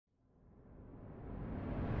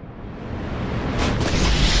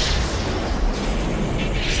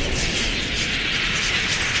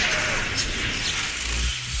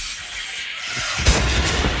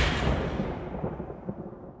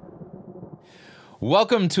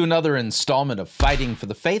Welcome to another installment of Fighting for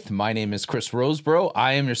the Faith. My name is Chris Roseborough.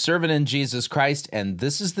 I am your servant in Jesus Christ, and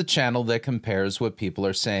this is the channel that compares what people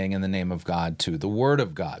are saying in the name of God to the Word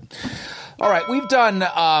of God. All right, we've done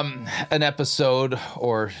an episode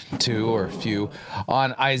or two or a few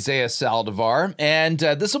on Isaiah Saldivar, and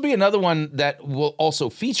this will be another one that will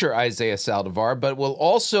also feature Isaiah Saldivar, but will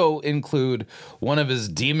also include one of his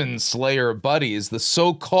demon slayer buddies, the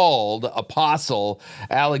so-called apostle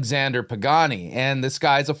Alexander Pagani, and this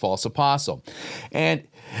guy's a false apostle. And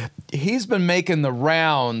he's been making the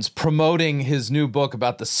rounds promoting his new book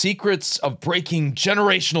about the secrets of breaking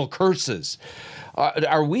generational curses.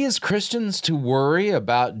 Are we as Christians to worry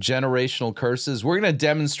about generational curses? We're going to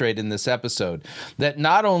demonstrate in this episode that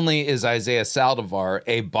not only is Isaiah Saldivar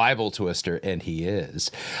a Bible twister, and he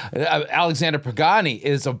is, Alexander Pagani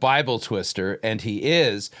is a Bible twister, and he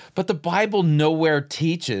is, but the Bible nowhere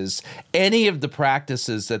teaches any of the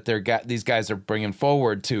practices that these guys are bringing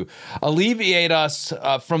forward to alleviate us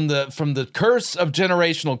from the curse of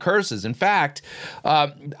generational curses. In fact,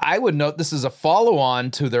 I would note this is a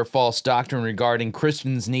follow-on to their false doctrine regarding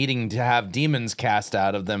Christians needing to have demons cast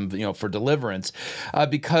out of them, for deliverance,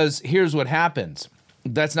 because here's what happens.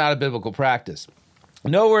 That's not a biblical practice.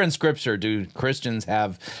 Nowhere in Scripture do Christians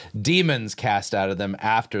have demons cast out of them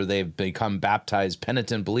after they've become baptized,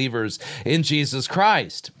 penitent believers in Jesus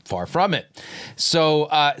Christ. Far from it.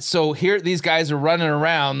 So here these guys are running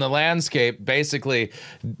around the landscape, basically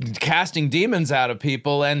casting demons out of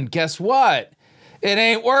people, and guess what? It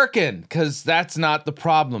ain't working, because that's not the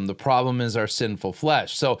problem. The problem is our sinful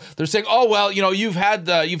flesh. So they're saying, oh, well, you've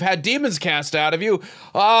had demons cast out of you.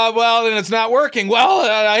 Well, then it's not working. Well,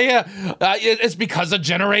 it's because of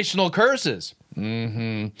generational curses.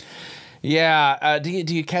 Mm-hmm. Yeah, do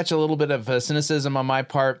you catch a little bit of cynicism on my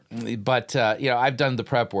part? But, I've done the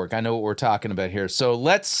prep work. I know what we're talking about here. So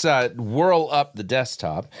let's whirl up the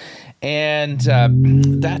desktop. And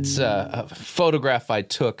that's a photograph I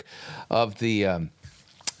took of the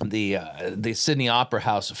Sydney Opera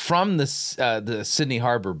House from the Sydney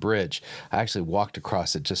Harbor Bridge. I actually walked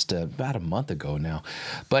across it just about a month ago now,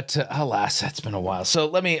 but alas, that's been a while. So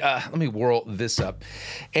let me whirl this up,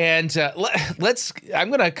 and I'm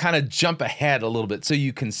going to kind of jump ahead a little bit so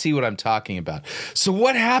you can see what I'm talking about. So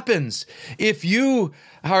what happens if you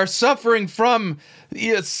are suffering from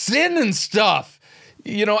sin and stuff?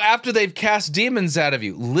 After they've cast demons out of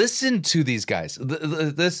you, listen to these guys.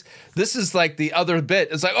 This is like the other bit.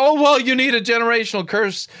 It's like, oh, well, you need a generational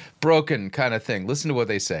curse broken kind of thing. Listen to what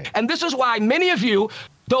they say. And this is why many of you,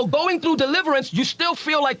 though going through deliverance, you still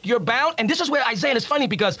feel like you're bound. And this is where Isaiah is funny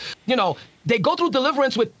because, they go through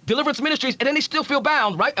deliverance with deliverance ministries and then they still feel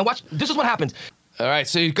bound, right? And watch, this is what happens. All right,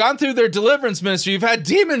 so you've gone through their deliverance ministry. You've had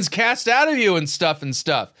demons cast out of you and stuff.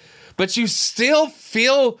 But you still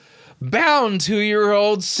feel bound to your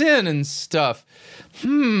old sin and stuff.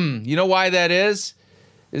 You know why that is?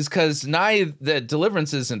 Is because now that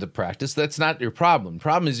deliverance isn't a practice. That's not your problem. The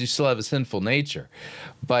problem is you still have a sinful nature.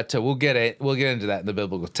 But we'll get into that in the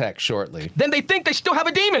biblical text shortly. Then they think they still have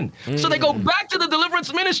a demon. So they go back to the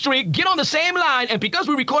deliverance ministry, get on the same line, and because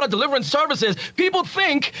we record our deliverance services, people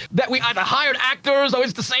think that we either hired actors or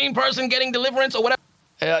it's the same person getting deliverance or whatever.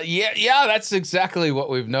 Yeah, that's exactly what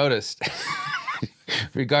we've noticed.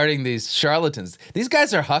 Regarding these charlatans. These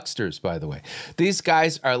guys are hucksters, by the way. These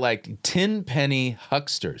guys are like tin penny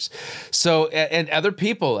hucksters. So, and other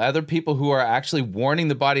people who are actually warning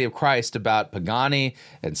the body of Christ about Pagani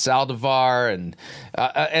and Saldivar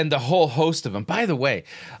and the whole host of them. By the way,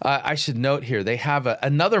 I should note here, they have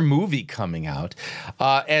another movie coming out,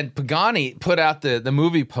 and Pagani put out the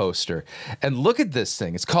movie poster. And look at this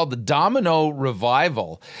thing. It's called the Domino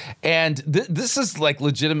Revival. And this is like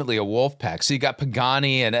legitimately a wolf pack. So you got Pagani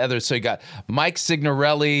and others. So you got Mike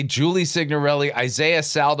Signorelli, Julie Signorelli, Isaiah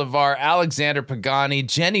Saldivar, Alexander Pagani,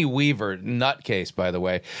 Jenny Weaver, nutcase, by the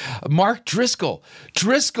way, Mark Driscoll.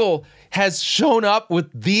 Driscoll has shown up with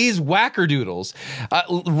these wackerdoodles.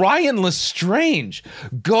 Ryan Lestrange.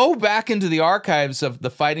 Go back into the archives of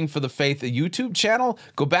the Fighting for the Faith YouTube channel.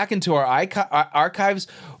 Go back into our archives.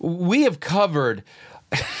 We have covered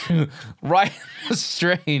Ryan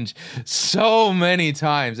Strange so many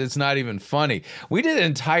times it's not even funny. We did an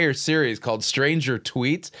entire series called Stranger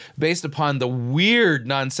Tweets based upon the weird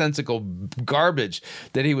nonsensical garbage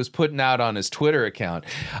that he was putting out on his Twitter account.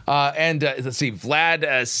 Let's see, Vlad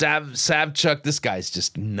Savchuk, this guy's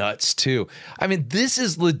just nuts too. I mean, this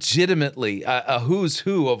is legitimately a who's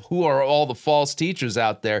who of who are all the false teachers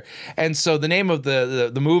out there. And so the name of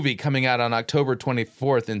the movie coming out on October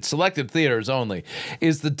 24th in selected theaters only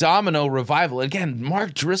is the Domino revival. Again,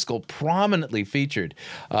 Mark Driscoll prominently featured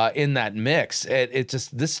in that mix.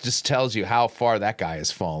 This just tells you how far that guy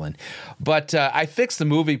has fallen. But I fixed the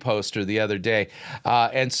movie poster the other day,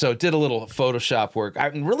 and so did a little Photoshop work.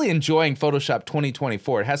 I'm really enjoying Photoshop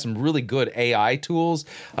 2024. It has some really good AI tools,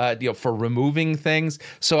 for removing things.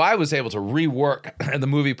 So I was able to rework the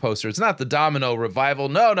movie poster. It's not the Domino revival.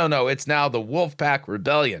 No. It's now the Wolfpack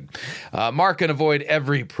Rebellion. Mark can avoid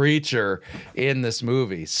every preacher in this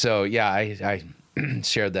movie. So yeah, I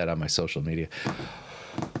shared that on my social media.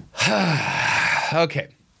 Okay.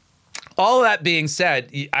 All that being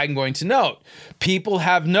said, I'm going to note, people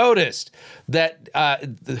have noticed that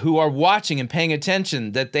who are watching and paying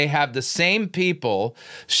attention, that they have the same people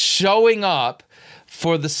showing up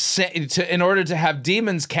for in order to have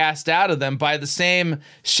demons cast out of them by the same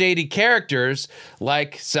shady characters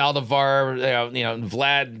like Saldivar,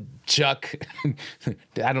 Vlad Chuck.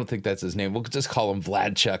 I don't think that's his name. We'll just call him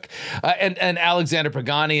Vlad Chuck, and Alexander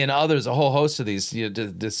Pagani and others. A whole host of these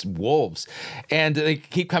this wolves, and they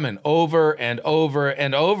keep coming over and over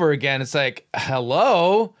and over again. It's like,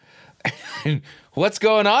 hello. What's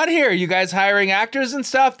going on here? Are you guys hiring actors and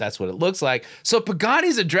stuff? That's what it looks like. So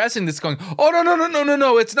Pagani's addressing this going, oh,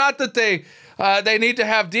 no. It's not that they need to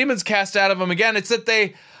have demons cast out of them again. It's that they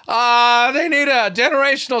need a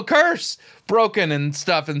generational curse broken and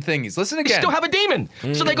stuff and thingies. Listen again. They still have a demon.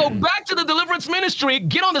 So they go back to the deliverance ministry,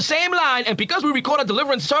 get on the same line, and because we record our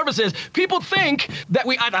deliverance services, people think that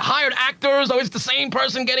we either hired actors or it's the same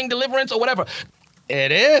person getting deliverance or whatever.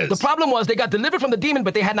 It is. The problem was they got delivered from the demon,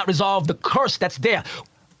 but they had not resolved the curse that's there.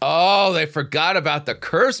 Oh, they forgot about the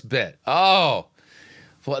curse bit. Oh,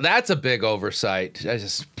 well, that's a big oversight. I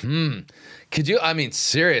just, could you, I mean,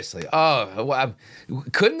 seriously. Oh, well,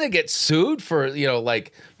 couldn't they get sued for,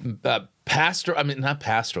 pastoral, I mean, not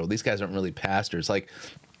pastoral. These guys aren't really pastors. Like,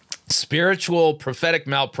 spiritual prophetic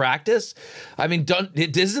malpractice? I mean,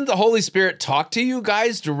 doesn't the Holy Spirit talk to you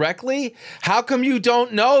guys directly? How come you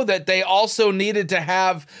don't know that they also needed to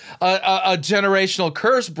have a generational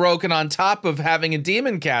curse broken on top of having a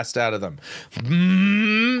demon cast out of them?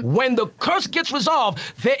 When the curse gets resolved,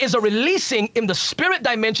 there is a releasing in the spirit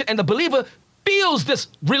dimension, and the believer feels this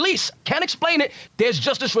release. Can't explain it. There's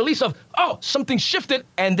just this release of, something shifted,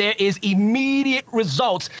 and there is immediate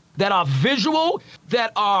results that are visual,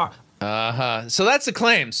 that are So that's the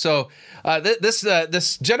claim. So this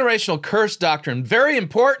generational curse doctrine, very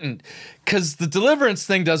important, because the deliverance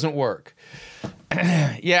thing doesn't work.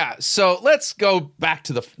 Yeah, so let's go back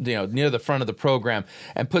to the near the front of the program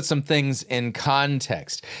and put some things in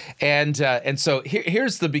context. And so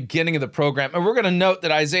here's the beginning of the program, and we're going to note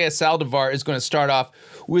that Isaiah Saldivar is going to start off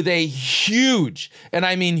with a huge, and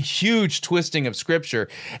I mean huge, twisting of Scripture,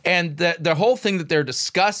 and the whole thing that they're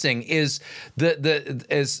discussing is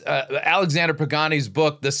Alexander Pagani's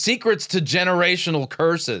book, The Secrets to Generational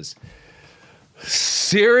Curses.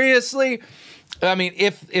 Seriously? I mean,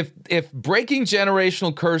 if breaking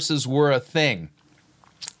generational curses were a thing,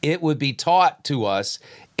 it would be taught to us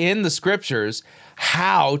in the Scriptures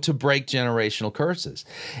how to break generational curses.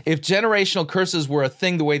 If generational curses were a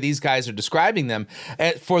thing the way these guys are describing them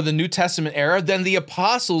for the New Testament era, then the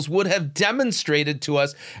apostles would have demonstrated to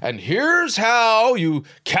us, and here's how you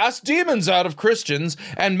cast demons out of Christians,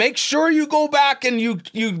 and make sure you go back and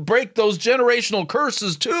you break those generational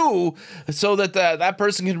curses too, so that that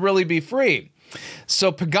person can really be free.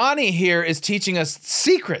 So Pagani here is teaching us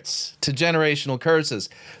secrets to generational curses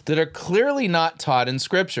that are clearly not taught in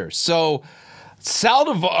Scripture. So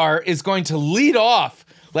Saldivar is going to lead off,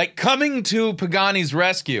 like coming to Pagani's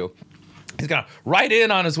rescue. He's going to ride in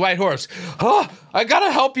on his white horse. Oh, I got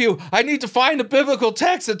to help you. I need to find a biblical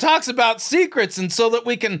text that talks about secrets, and so that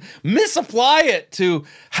we can misapply it to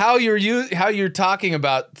how you're talking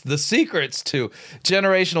about the secrets to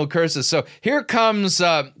generational curses. So here comes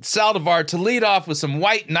Saldivar to lead off with some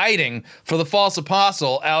white knighting for the false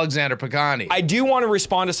apostle, Alexander Pagani. I do want to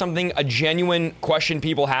respond to something, a genuine question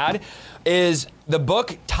people had. Is the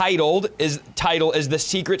book title is The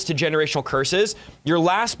Secrets to Generational Curses. Your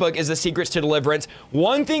last book is The Secrets to Deliverance.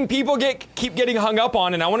 One thing people keep getting hung up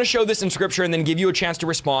on, and I want to show this in Scripture and then give you a chance to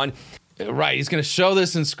respond. Right, he's going to show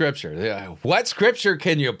this in Scripture. What Scripture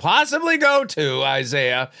can you possibly go to,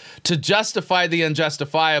 Isaiah, to justify the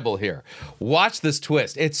unjustifiable here? Watch this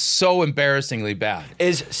twist. It's so embarrassingly bad.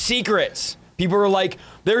 Is secrets. People are like,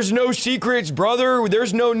 there's no secrets, brother.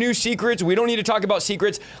 There's no new secrets. We don't need to talk about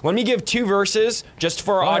secrets. Let me give 2 verses just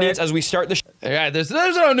for our audience as we start the show. Yeah, there's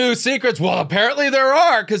no new secrets. Well, apparently there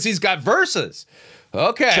are, because he's got verses.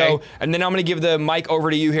 Okay. So, and then I'm going to give the mic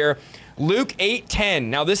over to you here. Luke 8:10.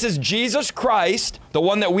 Now, this is Jesus Christ, the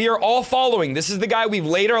one that we are all following. This is the guy we've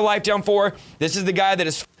laid our life down for. This is the guy that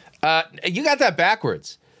is... You got that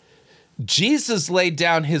backwards. Jesus laid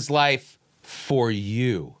down his life for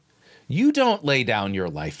you. You don't lay down your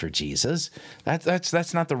life for Jesus.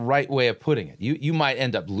 That's not the right way of putting it. You might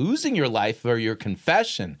end up losing your life for your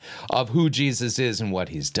confession of who Jesus is and what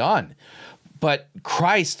he's done. But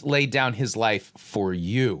Christ laid down his life for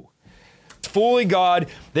you. Fully God.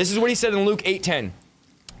 This is what he said in Luke 8:10.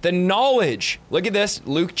 The knowledge, look at this,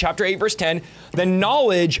 Luke chapter 8, verse 10. The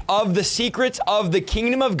knowledge of the secrets of the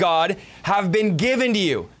kingdom of God have been given to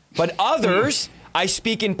you. But others, I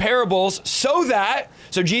speak in parables so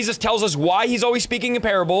Jesus tells us why he's always speaking in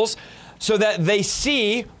parables, so that they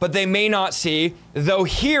see, but they may not see, though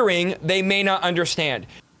hearing, they may not understand.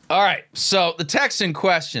 All right, so the text in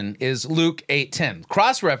question is Luke 8:10.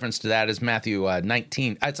 Cross-reference to that is Matthew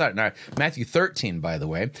 13, by the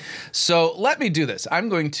way. So let me do this. I'm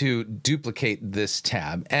going to duplicate this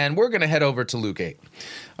tab, and we're going to head over to Luke 8.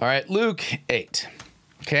 All right, Luke 8,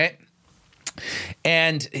 okay?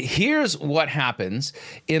 And here's what happens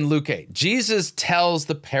in Luke 8. Jesus tells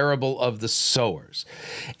the parable of the sowers.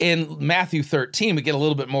 In Matthew 13, we get a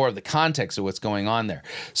little bit more of the context of what's going on there.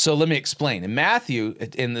 So let me explain. In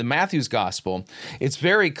Matthew's gospel, it's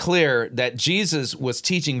very clear that Jesus was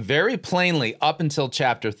teaching very plainly up until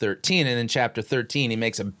chapter 13. And in chapter 13, he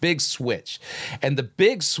makes a big switch. And the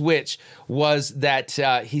big switch was that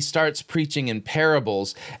he starts preaching in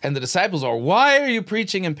parables. And the disciples are, why are you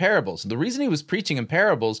preaching in parables? The reason he was preaching in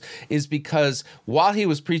parables is because while he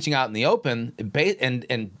was preaching out in the open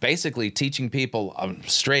and basically teaching people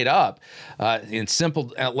straight up in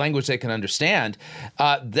simple language they can understand,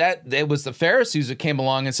 that it was the Pharisees who came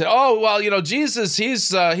along and said, oh, well, Jesus,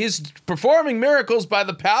 he's performing miracles by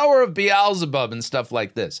the power of Beelzebub and stuff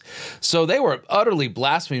like this. So they were utterly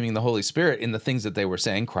blaspheming the Holy Spirit in the things that they were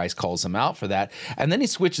saying. Christ calls them out for that. And then he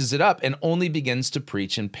switches it up and only begins to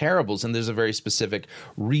preach in parables. And there's a very specific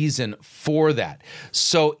reason for that.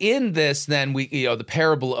 So in this, then the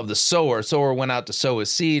parable of the sower. Sower went out to sow his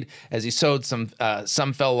seed. As he sowed, some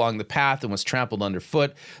fell along the path and was trampled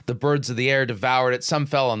underfoot. The birds of the air devoured it. Some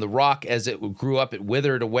fell on the rock. As it grew up, it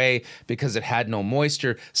withered away because it had no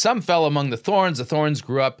moisture. Some fell among the thorns. The thorns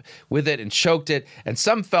grew up with it and choked it. And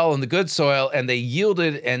some fell in the good soil, and they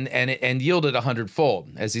yielded and yielded 100-fold.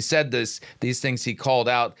 As he said these things, he called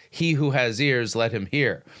out, "He who has ears, let him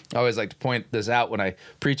hear." I always like to point this out when I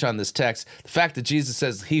preach on this text. The fact that Jesus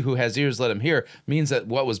says, "He who has ears, let him hear," means that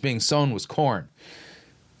what was being sown was corn.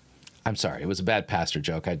 I'm sorry, it was a bad pastor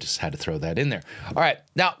joke. I just had to throw that in there. All right,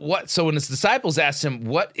 now what? So when his disciples asked him,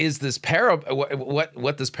 "What is this parable?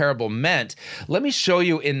 What this parable meant?" Let me show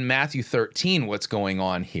you in Matthew 13 what's going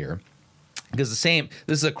on here. Because this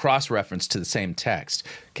is a cross-reference to the same text,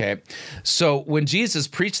 okay? So when Jesus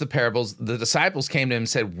preached the parables, the disciples came to him and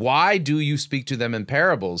said, "Why do you speak to them in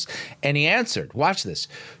parables?" And he answered, watch this,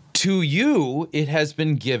 "To you it has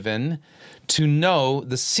been given to know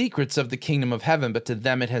the secrets of the kingdom of heaven, but to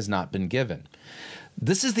them it has not been given."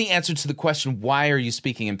 This is the answer to the question, why are you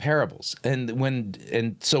speaking in parables?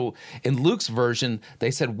 And so in Luke's version, they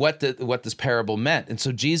said what this parable meant. And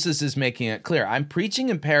so Jesus is making it clear. I'm preaching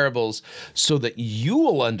in parables so that you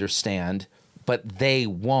will understand, but they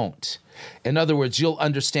won't. In other words, you'll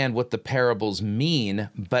understand what the parables mean,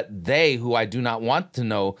 but they, who I do not want to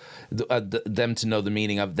know them to know the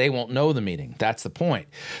meaning of, they won't know the meaning. That's the point.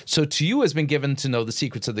 So to you has been given to know the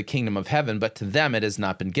secrets of the kingdom of heaven, but to them it has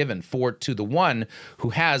not been given. For to the one who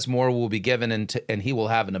has, more will be given, and he will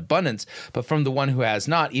have an abundance. But from the one who has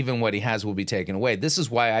not, even what he has will be taken away. This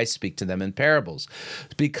is why I speak to them in parables.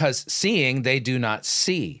 Because seeing they do not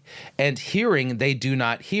see, and hearing they do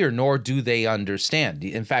not hear, nor do they understand.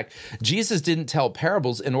 In fact, Jesus didn't tell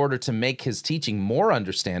parables in order to make his teaching more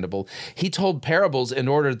understandable. He told parables in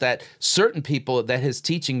order that certain people, that his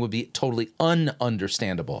teaching would be totally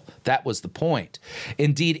ununderstandable. That was the point.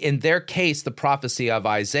 Indeed, in their case, the prophecy of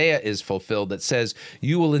Isaiah is fulfilled that says,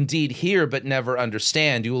 "You will indeed hear but never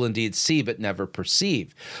understand. You will indeed see but never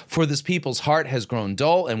perceive. For this people's heart has grown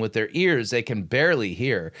dull, and with their ears they can barely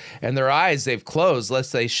hear. And their eyes they've closed,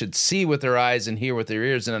 lest they should see with their eyes and hear with their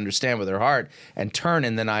ears and understand with their heart and turn,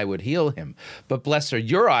 and then I would heal him. But blessed are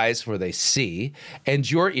your eyes, for they see, and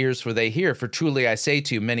your ears, for they hear. For truly I say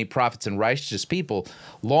to you, many prophets and righteous people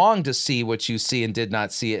long to see what you see and did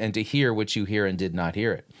not see it, and to hear what you hear and did not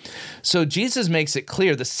hear it." So Jesus makes it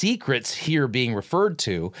clear the secrets here being referred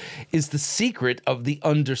to is the secret of the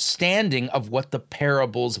understanding of what the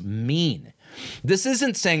parables mean. This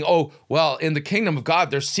isn't saying, oh, well, in the kingdom of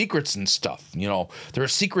God, there's secrets and stuff. You know, there are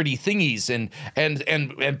secrety thingies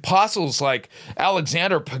and apostles like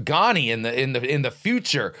Alexander Pagani in the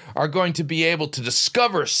future are going to be able to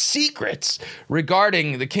discover secrets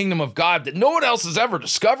regarding the kingdom of God that no one else has ever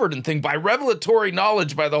discovered and by revelatory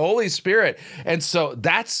knowledge by the Holy Spirit. And so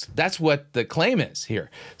that's what the claim is here.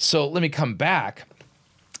 So let me come back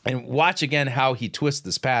and watch again how he twists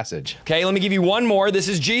this passage. Okay, let me give you one more. This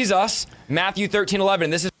is Jesus, Matthew 13:11.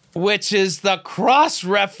 This is which is the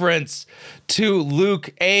cross-reference to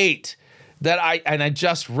Luke 8 that I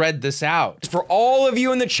just read this out. for all of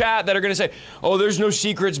you in the chat that are going to say, oh, there's no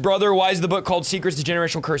secrets, brother. Why is the book called Secrets to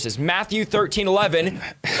Generational Curses? Matthew 13:11.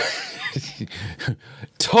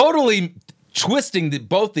 Totally twisting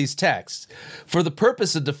both these texts for the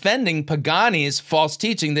purpose of defending Pagani's false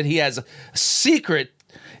teaching that he has secret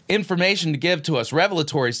information to give to us,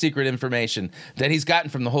 revelatory secret information that he's gotten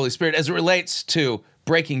from the Holy Spirit as it relates to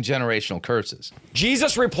breaking generational curses.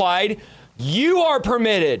 Jesus replied, you are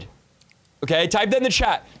permitted. Okay, type that in the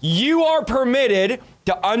chat. You are permitted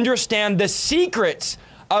to understand the secrets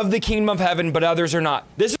of the kingdom of heaven, but others are not.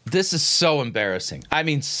 This is so embarrassing. I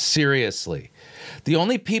mean, seriously. The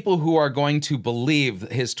only people who are going to believe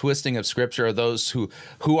his twisting of scripture are those who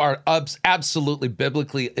are absolutely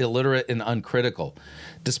biblically illiterate and uncritical,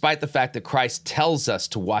 despite the fact that Christ tells us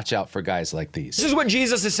to watch out for guys like these. This is what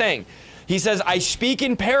Jesus is saying. He says, I speak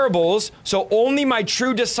in parables, so only my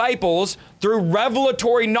true disciples through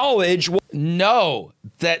revelatory knowledge will know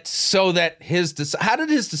that how did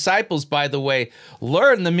his disciples, by the way,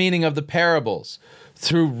 learn the meaning of the parables?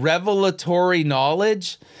 Through revelatory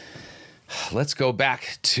knowledge? Let's go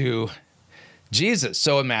back to Jesus.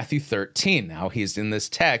 So in Matthew 13, now he's in this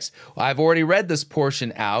text. I've already read this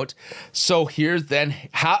portion out. So here's then,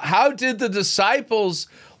 how did the disciples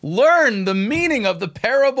learn the meaning of the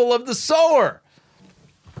parable of the sower?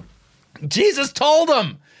 Jesus told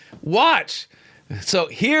them, watch. So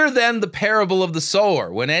hear then the parable of the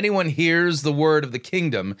sower. When anyone hears the word of the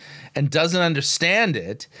kingdom and doesn't understand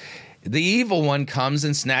it, the evil one comes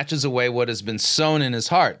and snatches away what has been sown in his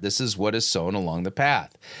heart. This is what is sown along the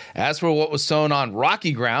path. As for what was sown on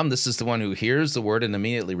rocky ground, this is the one who hears the word and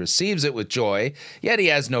immediately receives it with joy, yet he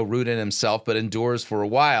has no root in himself, but endures for a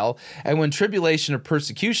while. And when tribulation or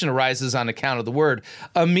persecution arises on account of the word,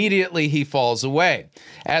 immediately he falls away.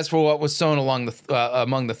 As for what was sown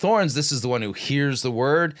among the thorns, this is the one who hears the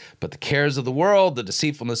word, but the cares of the world, the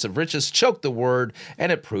deceitfulness of riches, choke the word,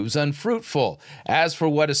 and it proves unfruitful. As for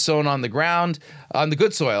what is sown on the ground, on the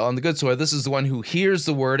good soil, this is the one who hears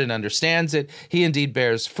the word and understands it. He indeed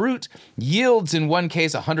bears fruit, yields in one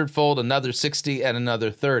case 100-fold, another 60, and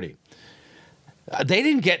another 30. They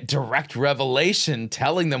didn't get direct revelation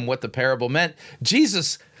telling them what the parable meant.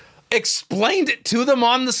 Jesus explained it to them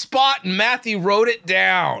on the spot, and Matthew wrote it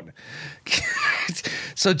down.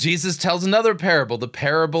 So Jesus tells another parable, the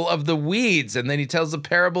parable of the weeds, and then he tells the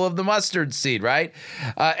parable of the mustard seed, right?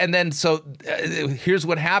 And then here's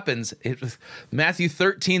what happens. Matthew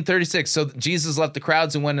 13:36. So Jesus left the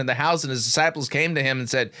crowds and went in the house, and his disciples came to him and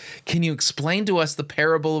said, can you explain to us the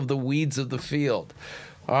parable of the weeds of the field?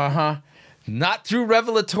 Not through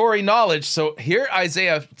revelatory knowledge. So here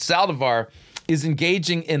Isaiah Saldivar is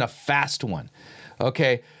engaging in a fast one,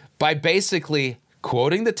 okay, by basically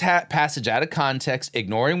quoting the passage out of context,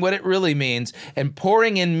 ignoring what it really means, and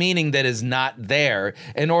pouring in meaning that is not there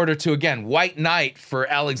in order to, again, white knight for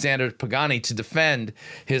Alexander Pagani to defend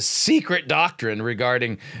his secret doctrine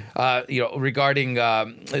regarding the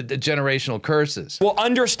generational curses. will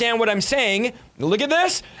understand what I'm saying. Look at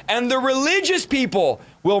this. And the religious people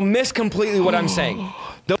will miss completely what I'm saying.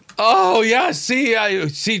 Oh, yeah. See,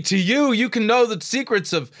 to you can know the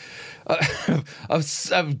secrets of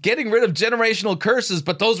getting rid of generational curses,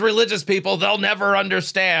 but those religious people, they'll never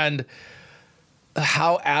understand.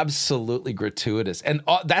 How absolutely gratuitous. And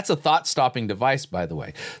that's a thought-stopping device, by the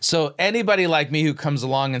way. So anybody like me who comes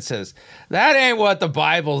along and says, that ain't what the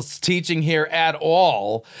Bible's teaching here at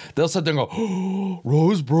all, they'll sit there and go, oh,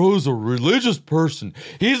 Rose Bro's a religious person.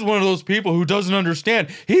 He's one of those people who doesn't understand.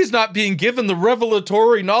 He's not being given the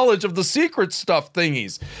revelatory knowledge of the secret stuff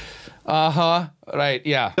thingies. Right,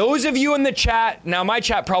 yeah. Those of you in the chat, now my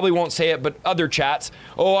chat probably won't say it, but other chats,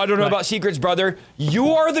 oh, I don't know about secrets, brother.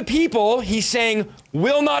 You are the people, he's saying,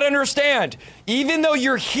 will not understand. Even though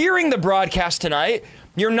you're hearing the broadcast tonight,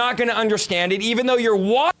 you're not going to understand it, even though you're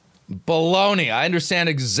watching. Baloney. I understand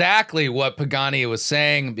exactly what Pagani was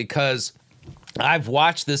saying because I've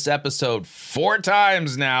watched this episode 4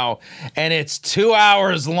 times now, and it's 2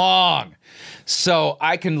 hours long. So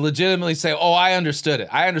I can legitimately say, oh, I understood it.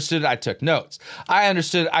 I understood it. I took notes. I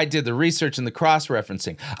understood it. I did the research and the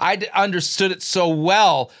cross-referencing. Understood it so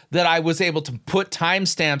well that I was able to put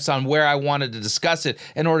timestamps on where I wanted to discuss it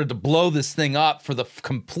in order to blow this thing up for the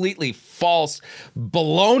completely false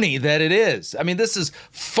baloney that it is. I mean, this is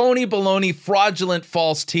phony baloney, fraudulent,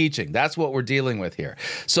 false teaching. That's what we're dealing with here.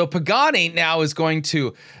 So Pagani now is going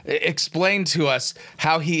to explain to us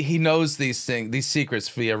how he knows these things, these secrets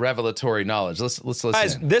via revelatory knowledge. Let's listen.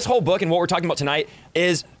 Guys, this whole book and what we're talking about tonight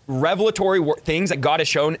is revelatory things that God has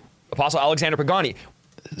shown Apostle Alexander Pagani.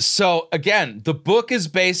 So again, the book is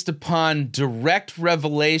based upon direct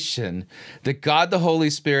revelation that God the Holy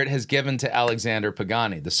Spirit has given to Alexander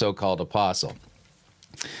Pagani, the so-called apostle.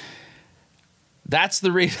 That's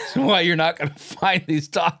the reason why you're not going to find these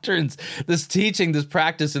doctrines, this teaching, this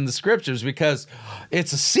practice in the scriptures, because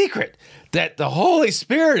it's a secret that the Holy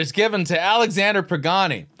Spirit is given to Alexander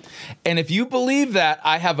Pagani. And if you believe that,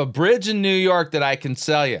 I have a bridge in New York that I can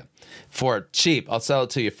sell you for cheap. I'll sell it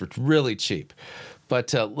to you for really cheap.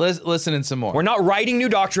 But listen in some more. We're not writing new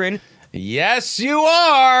doctrine. Yes, you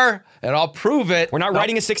are. And I'll prove it. We're not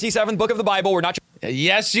writing a 67th book of the Bible. We're not.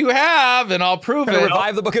 Yes, you have. And I'll prove it.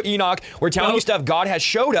 Revive the book of Enoch. We're telling you stuff God has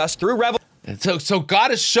showed us through revelation. So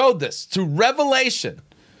God has showed this through revelation.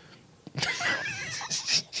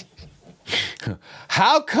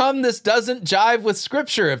 How come this doesn't jive with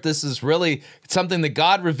Scripture if this is really something that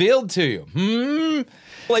God revealed to you?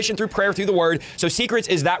 Revelation through prayer, through the Word. So secrets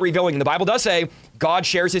is that revealing. And the Bible does say God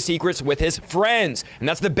shares his secrets with his friends. And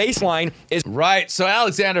that's the baseline. Right. So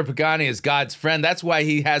Alexander Pagani is God's friend. That's why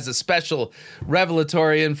he has a special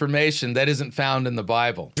revelatory information that isn't found in the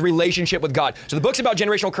Bible. Relationship with God. So the book's about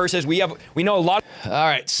generational curses. We know a lot. All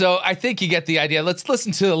right. So I think you get the idea. Let's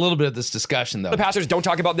listen to a little bit of this discussion, though. The pastors don't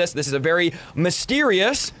talk about this. This is a very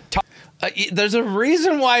mysterious topic. There's a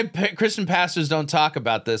reason why Christian pastors don't talk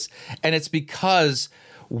about this, and it's because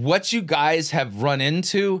what you guys have run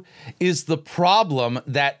into is the problem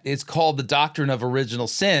that is called the doctrine of original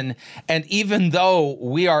sin. And even though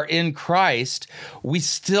we are in Christ, we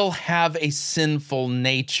still have a sinful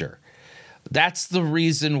nature. That's the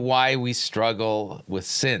reason why we struggle with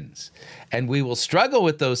sins. And we will struggle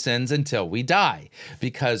with those sins until we die,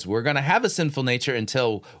 because we're going to have a sinful nature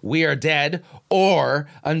until we are dead, or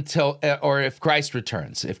if Christ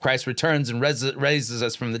returns. If Christ returns and raises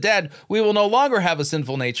us from the dead, we will no longer have a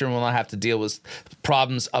sinful nature and will not have to deal with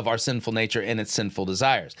problems of our sinful nature and its sinful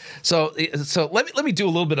desires. So let me do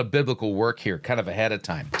a little bit of biblical work here, kind of ahead of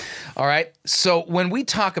time. All right. So when we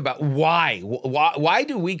talk about why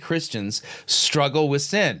do we Christians struggle with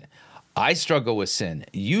sin? I struggle with sin.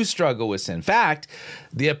 You struggle with sin. In fact,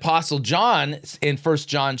 the Apostle John in 1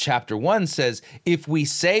 John chapter 1 says, if we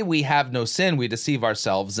say we have no sin, we deceive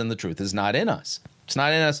ourselves and the truth is not in us. It's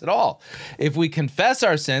not in us at all. If we confess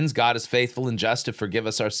our sins, God is faithful and just to forgive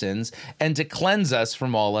us our sins and to cleanse us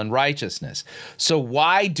from all unrighteousness. So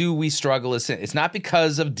why do we struggle with sin? It's not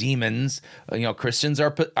because of demons. Christians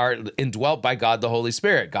are indwelt by God the Holy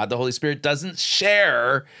Spirit. God the Holy Spirit doesn't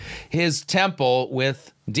share his temple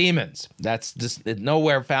with demons. That's just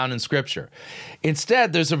nowhere found in Scripture.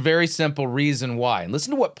 Instead, there's a very simple reason why. And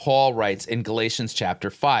listen to what Paul writes in Galatians chapter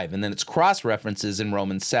 5, and then it's cross-references in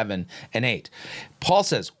Romans 7 and 8. Paul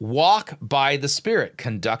says, walk by the Spirit,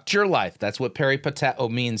 conduct your life. That's what peripateo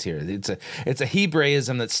means here. It's a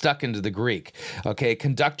Hebraism that's stuck into the Greek. Okay,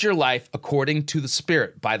 conduct your life according to the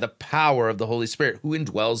Spirit, by the power of the Holy Spirit, who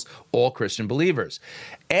indwells all Christian believers.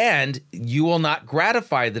 And you will not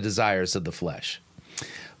gratify the desires of the flesh.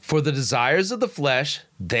 For the desires of the flesh,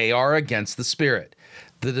 they are against the Spirit.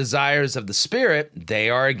 The desires of the Spirit, they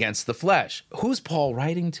are against the flesh. Who's Paul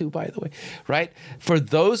writing to, by the way? Right? For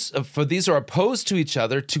these are opposed to each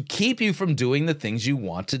other to keep you from doing the things you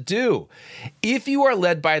want to do. If you are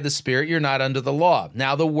led by the Spirit, you're not under the law.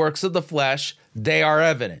 Now the works of the flesh, they are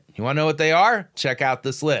evident. You want to know what they are? Check out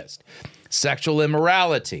this list. Sexual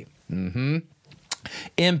immorality,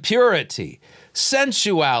 impurity,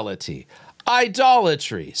 sensuality,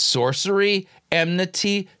 idolatry, sorcery,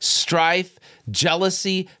 enmity, strife,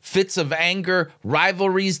 jealousy, fits of anger,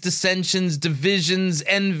 rivalries, dissensions, divisions,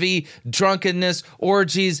 envy, drunkenness,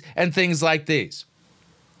 orgies, and things like these.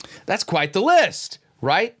 That's quite the list,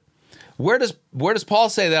 right? Where does Paul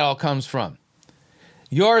say that all comes from?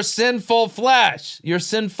 Your sinful flesh, your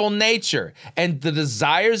sinful nature, and the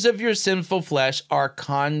desires of your sinful flesh are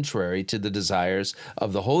contrary to the desires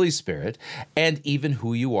of the Holy Spirit and even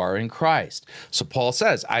who you are in Christ. So Paul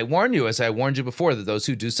says, I warn you, as I warned you before, that those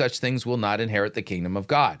who do such things will not inherit the kingdom of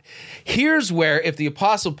God. Here's where, if the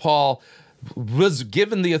Apostle Paul was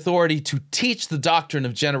given the authority to teach the doctrine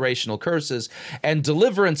of generational curses and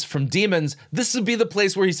deliverance from demons, this would be the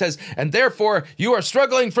place where he says, and therefore you are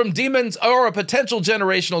struggling from demons or a potential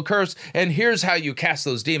generational curse, and here's how you cast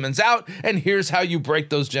those demons out, and here's how you break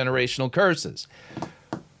those generational curses.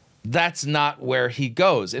 That's not where he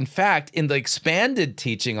goes. In fact, in the expanded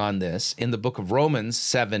teaching on this, in the book of Romans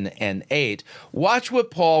 7 and 8, watch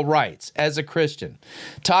what Paul writes as a Christian,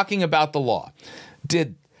 talking about the law.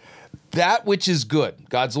 Did that which is good,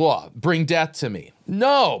 God's law, bring death to me?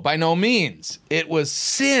 No, by no means. It was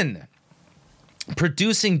sin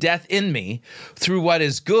producing death in me through what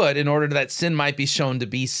is good, in order that sin might be shown to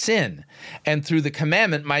be sin, and through the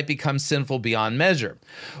commandment might become sinful beyond measure.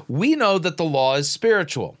 We know that the law is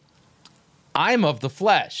spiritual. I'm of the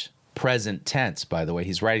flesh. Present tense, by the way.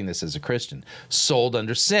 He's writing this as a Christian. Sold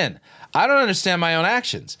under sin. I don't understand my own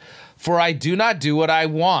actions. For I do not do what I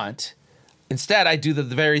want. Instead, I do the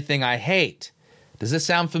very thing I hate. Does this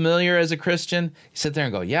sound familiar as a Christian? You sit there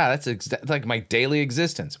and go, yeah, that's like my daily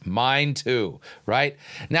existence. Mine too, right?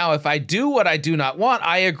 Now, if I do what I do not want,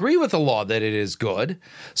 I agree with the law that it is good.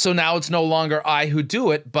 So now it's no longer I who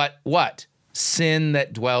do it, but what? Sin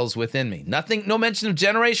that dwells within me. Nothing, no mention of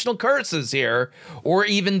generational curses here or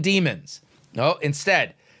even demons. No,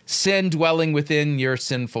 instead, sin dwelling within your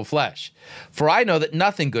sinful flesh. For I know that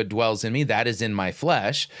nothing good dwells in me, that is in my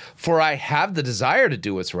flesh. For I have the desire to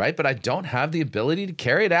do what's right, but I don't have the ability to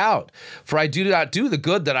carry it out. For I do not do the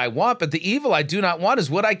good that I want, but the evil I do not want is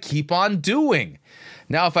what I keep on doing.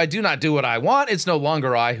 Now, if I do not do what I want, it's no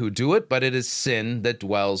longer I who do it, but it is sin that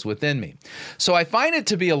dwells within me. So I find it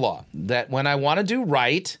to be a law that when I want to do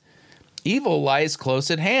right, evil lies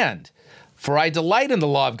close at hand. For I delight in the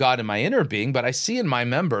law of God in my inner being, but I see in my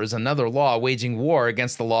members another law waging war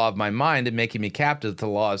against the law of my mind and making me captive to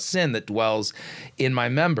the law of sin that dwells in my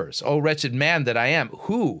members. O wretched man that I am,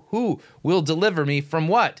 who will deliver me from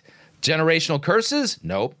what? Generational curses?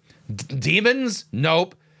 Nope. Demons?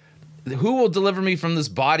 Nope. Who will deliver me from this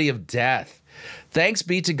body of death? Thanks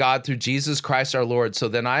be to God through Jesus Christ our Lord. So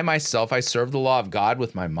then I myself, I serve the law of God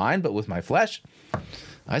with my mind, but with my flesh,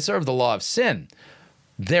 I serve the law of sin.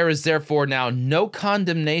 There is therefore now no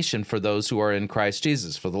condemnation for those who are in Christ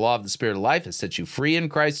Jesus. For the law of the Spirit of life has set you free in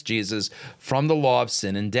Christ Jesus from the law of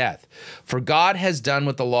sin and death. For God has done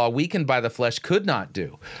what the law weakened by the flesh could not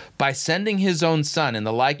do. By sending his own Son in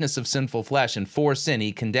the likeness of sinful flesh, and for sin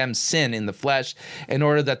he condemned sin in the flesh, in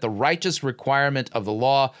order that the righteous requirement of the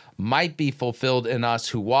law might be fulfilled in us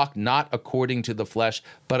who walk not according to the flesh,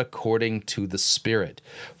 but according to the Spirit.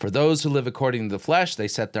 For those who live according to the flesh, they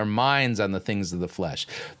set their minds on the things of the flesh.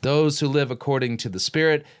 Those who live according to the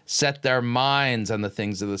Spirit set their minds on the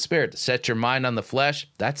things of the Spirit. Set your mind on the flesh,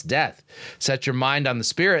 that's death. Set your mind on the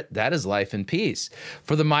Spirit, that is life and peace.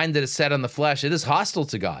 For the mind that is set on the flesh, it is hostile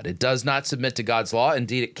to God. It does not submit to God's law.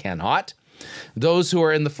 Indeed, it cannot. Those who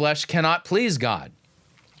are in the flesh cannot please God.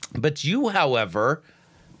 But you, however,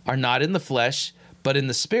 are not in the flesh, but in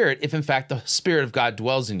the Spirit, if in fact the Spirit of God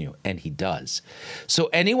dwells in you, and he does. So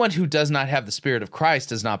anyone who does not have the Spirit of Christ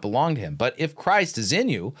does not belong to him. But if Christ is in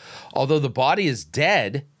you, although the body is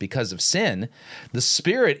dead because of sin, the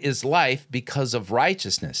Spirit is life because of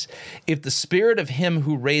righteousness. If the Spirit of him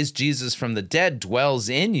who raised Jesus from the dead dwells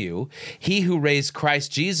in you, he who raised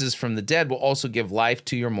Christ Jesus from the dead will also give life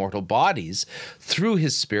to your mortal bodies through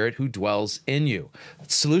his Spirit who dwells in you.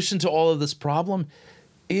 The solution to all of this problem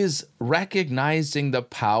is recognizing the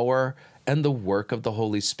power and the work of the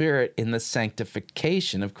Holy Spirit in the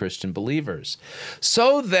sanctification of Christian believers.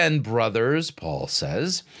 So then, brothers, Paul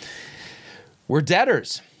says, we're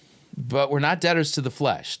debtors, but we're not debtors to the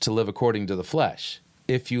flesh, to live according to the flesh.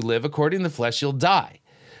 If you live according to the flesh, you'll die.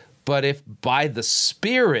 But if by the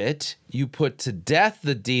Spirit you put to death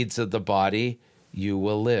the deeds of the body, you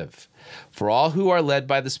will live. For all who are led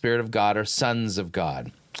by the Spirit of God are sons of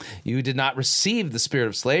God. You did not receive the spirit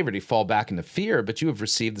of slavery to fall back into fear, but you have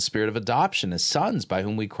received the spirit of adoption as sons, by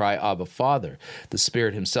whom we cry, Abba, Father. The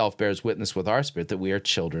Spirit himself bears witness with our spirit that we are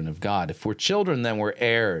children of God. If we're children, then we're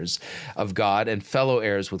heirs of God and fellow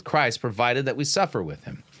heirs with Christ, provided that we suffer with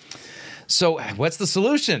him. So what's the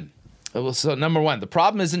solution? So number one, the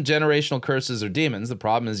problem isn't generational curses or demons. The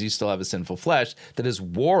problem is you still have a sinful flesh that is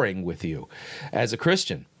warring with you as a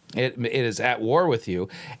Christian. It is at war with you.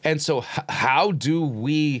 And so how do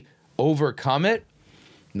we overcome it?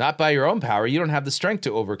 Not by your own power. You don't have the strength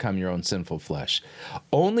to overcome your own sinful flesh.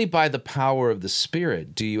 Only by the power of the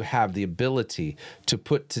Spirit do you have the ability to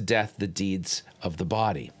put to death the deeds of the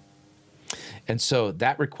body. And so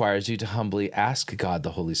that requires you to humbly ask God,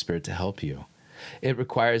 the Holy Spirit, to help you. It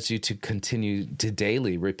requires you to continue to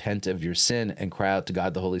daily repent of your sin and cry out to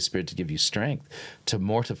God, the Holy Spirit, to give you strength to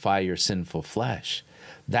mortify your sinful flesh.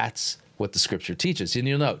 That's what the scripture teaches. And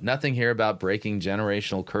you'll note nothing here about breaking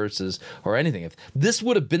generational curses or anything. If this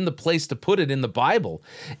would have been the place to put it in the Bible,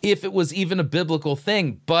 if it was even a biblical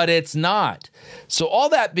thing, but it's not. So all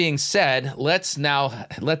that being said, let's now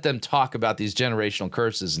let them talk about these generational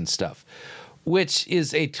curses and stuff, which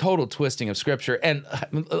is a total twisting of scripture. And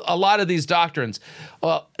a lot of these doctrines,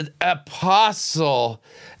 Apostle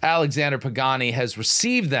Alexander Pagani has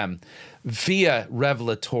received them via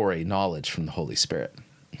revelatory knowledge from the Holy Spirit.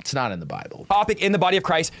 It's not in the Bible. Topic in the body of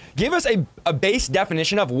Christ. Give us a base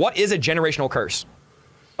definition of what is a generational curse.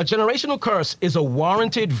 A generational curse is a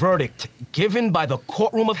warranted verdict given by the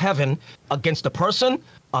courtroom of heaven against a person,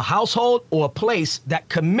 a household, or a place that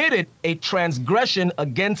committed a transgression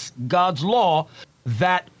against God's law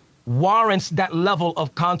that warrants that level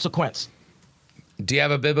of consequence. Do you have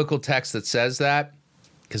a biblical text that says that?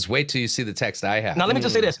 Because wait till you see the text I have. Now, let me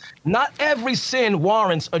just say this. Not every sin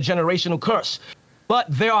warrants a generational curse, but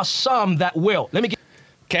there are some that will.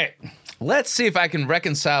 Okay, let's see if I can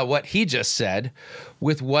reconcile what he just said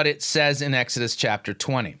with what it says in Exodus chapter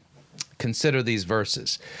 20. Consider these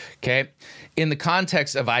verses, okay? In the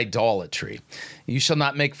context of idolatry, you shall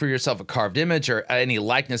not make for yourself a carved image or any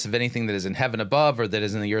likeness of anything that is in heaven above or that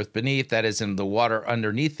is in the earth beneath, that is in the water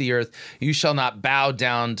underneath the earth. You shall not bow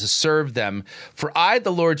down to serve them. For I,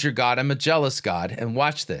 the Lord your God, am a jealous God. And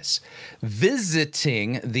watch this.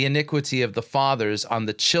 Visiting the iniquity of the fathers on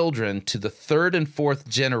the children to the third and fourth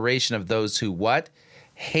generation of those who what?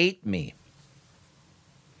 Hate me.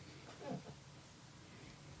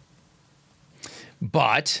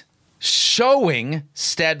 But showing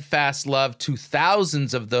steadfast love to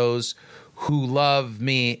thousands of those who love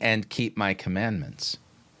me and keep my commandments.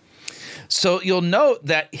 So you'll note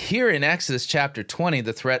that here in Exodus chapter 20,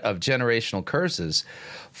 the threat of generational curses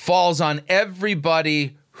falls on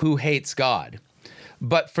everybody who hates God.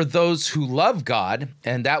 But for those who love God,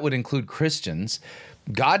 and that would include Christians,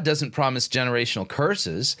 God doesn't promise generational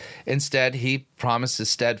curses. Instead, he promises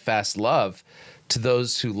steadfast love to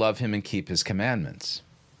those who love him and keep his commandments.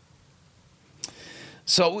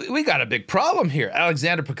 So we got a big problem here.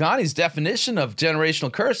 Alexander Pagani's definition of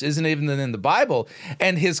generational curse isn't even in the Bible,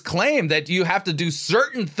 and his claim that you have to do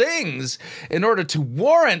certain things in order to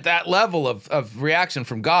warrant that level of reaction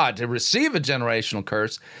from God to receive a generational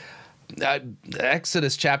curse.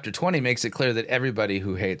 Exodus chapter 20 makes it clear that everybody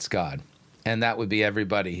who hates God, and that would be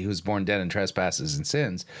everybody who's born dead in trespasses and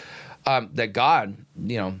sins, that God,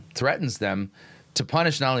 threatens them to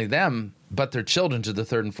punish not only them, but their children to the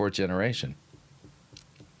third and fourth generation.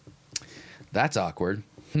 That's awkward.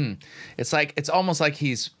 It's almost like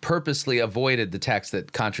he's purposely avoided the texts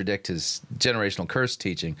that contradict his generational curse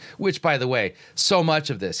teaching, which, by the way, so much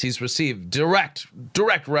of this, he's received direct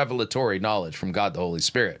revelatory knowledge from God the Holy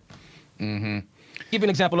Spirit. Mm-hmm. Give you an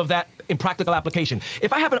example of that in practical application.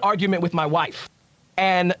 If I have an argument with my wife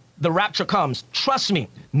and the rapture comes, trust me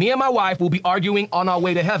and my wife will be arguing on our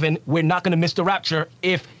way to heaven. We're not going to miss the rapture.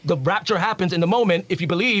 If the rapture happens in the moment, if you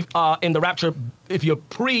believe in the rapture, if you're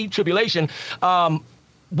pre-tribulation,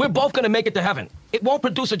 we're both going to make it to heaven. It won't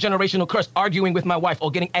produce a generational curse arguing with my wife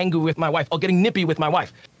or getting angry with my wife or getting nippy with my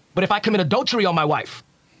wife. But if I commit adultery on my wife,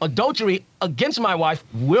 adultery against my wife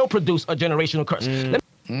will produce a generational curse.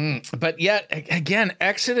 But yet, again,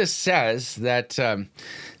 Exodus says that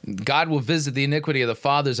God will visit the iniquity of the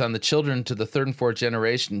fathers on the children to the third and fourth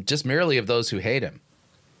generation, just merely of those who hate him.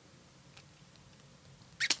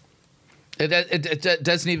 It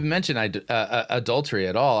doesn't even mention adultery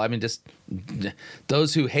at all. I mean, just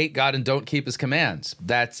those who hate God and don't keep his commands.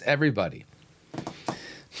 That's everybody.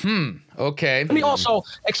 Okay. Let me also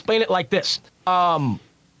explain it like this.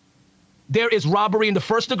 There is robbery in the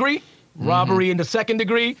first degree, robbery in the second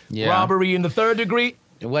degree, robbery in the third degree.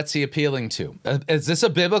 What's he appealing to? Is this a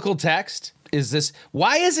biblical text?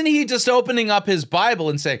 Why isn't he just opening up his Bible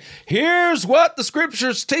and saying, here's what the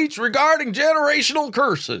scriptures teach regarding generational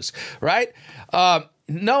curses, right?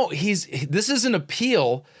 No, this is an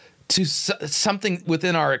appeal to something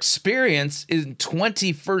within our experience in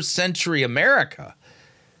 21st century America,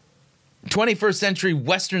 21st century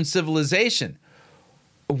Western civilization.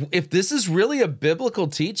 If this is really a biblical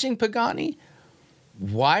teaching, Pagani,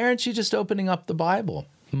 why aren't you just opening up the Bible?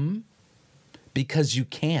 Because you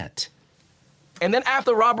can't. And then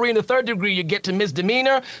after robbery in the third degree, you get to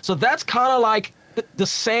misdemeanor. So that's kind of like the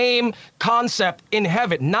same concept in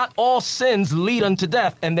heaven. Not all sins lead unto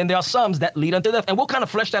death. And then there are some that lead unto death. And we'll kind of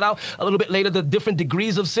flesh that out a little bit later, the different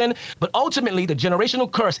degrees of sin. But ultimately, the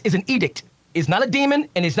generational curse is an edict. is not a demon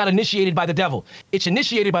and it's not initiated by the devil. It's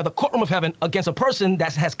initiated by the courtroom of heaven against a person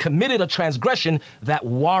that has committed a transgression that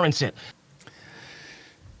warrants it.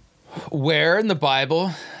 Where in the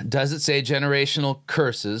Bible does it say generational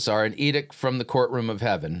curses are an edict from the courtroom of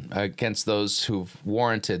heaven against those who've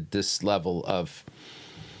warranted this level of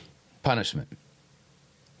punishment?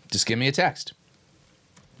 Just give me a text.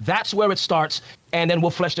 That's where it starts, and then we'll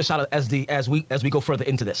flesh this out as we go further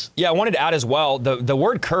into this. Yeah, I wanted to add as well, the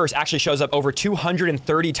word curse actually shows up over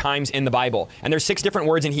 230 times in the Bible. And there's 6 different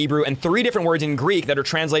words in Hebrew and 3 different words in Greek that are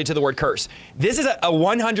translated to the word curse. This is a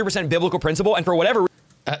 100% biblical principle, and for whatever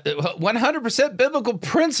 100% biblical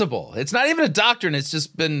principle. It's not even a doctrine. It's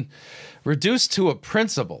just been reduced to a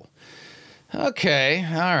principle. Okay,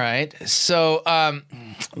 all right. So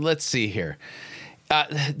let's see here.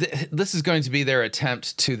 This is going to be their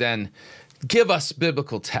attempt to then give us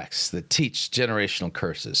biblical texts that teach generational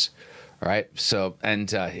curses. All right. So, and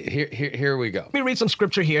here we go. Let me read some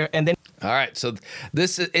scripture here, and then. All right. So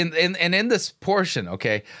this in this portion,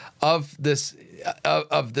 okay, of this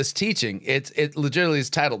teaching, it legitimately is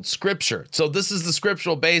titled Scripture. So this is the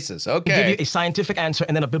scriptural basis. Okay. Give you a scientific answer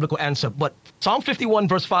and then a biblical answer. But Psalm 51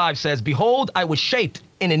 verse 5 says, "Behold, I was shaped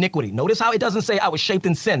in iniquity." Notice how it doesn't say I was shaped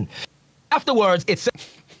in sin. Afterwards, it says.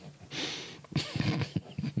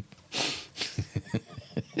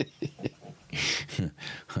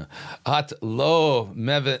 At lo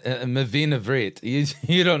mevinavrit.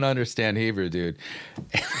 You don't understand Hebrew, dude.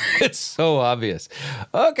 It's so obvious.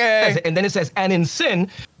 Okay. And then it says, "And in sin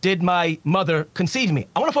did my mother conceive me."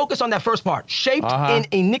 I want to focus on that first part. Shaped in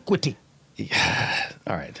iniquity. Yeah.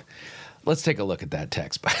 All right. Let's take a look at that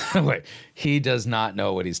text, by the way. He does not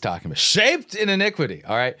know what he's talking about. Shaped in iniquity,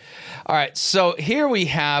 all right? All right, so here we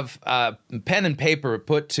have pen and paper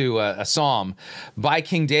put to a psalm by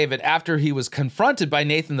King David after he was confronted by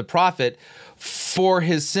Nathan the prophet for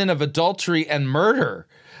his sin of adultery and murder,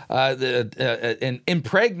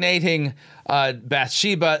 impregnating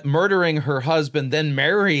Bathsheba, murdering her husband, then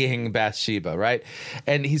marrying Bathsheba, right?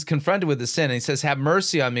 And he's confronted with the sin, and he says, "Have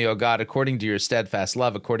mercy on me, O God, according to your steadfast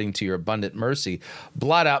love, according to your abundant mercy.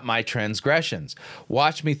 Blot out my transgressions.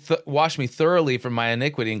 Wash me thoroughly from my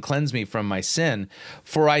iniquity and cleanse me from my sin.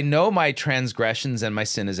 For I know my transgressions, and my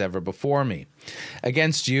sin is ever before me.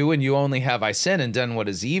 Against you and you only have I sinned and done what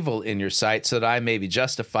is evil in your sight, so that I may be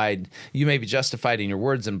justified. You may be justified in your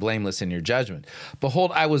words and blameless in your judgment.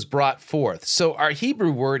 Behold, I was brought forth." So our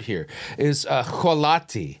Hebrew word here is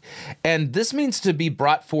cholati, and this means to be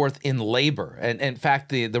brought forth in labor. And in fact,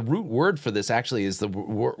 the root word for this actually is the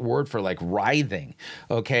word for like writhing.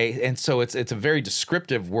 Okay, and so it's a very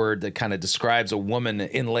descriptive word that kind of describes a woman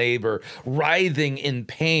in labor, writhing in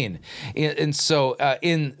pain. And so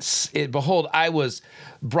behold, I was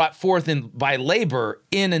brought forth by labor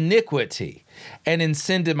in iniquity, and in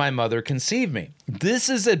sin did my mother conceive me. This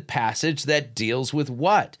is a passage that deals with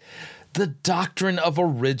what? The doctrine of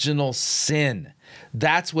original sin.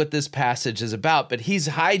 That's what this passage is about, but he's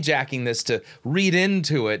hijacking this to read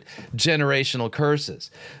into it generational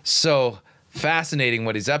curses. So fascinating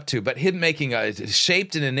what he's up to, but him making a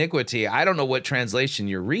shaped in iniquity. I don't know what translation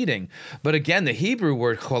you're reading, but again, the Hebrew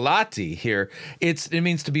word cholati here, it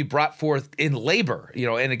means to be brought forth in labor,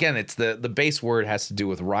 and again, it's the base word has to do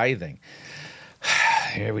with writhing.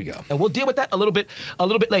 Here we go. And we'll deal with that a little bit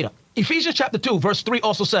later. Ephesians chapter 2, verse 3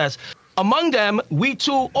 also says, "Among them we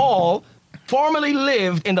too all formerly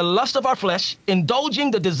lived in the lust of our flesh,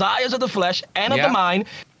 indulging the desires of the flesh and of the mind,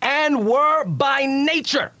 and were by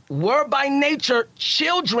nature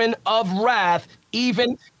children of wrath,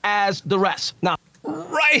 even as the rest." Now,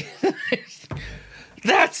 right.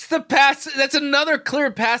 That's the passage. That's another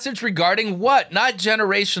clear passage regarding what? Not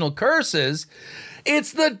generational curses.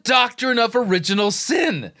 It's the doctrine of original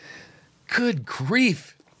sin. Good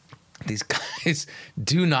grief. These guys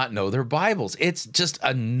do not know their Bibles. It's just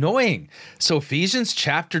annoying. So Ephesians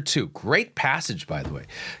chapter 2, great passage, by the way.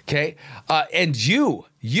 Okay. And you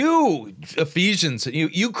Ephesians,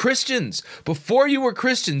 you Christians, before you were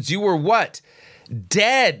Christians, you were what?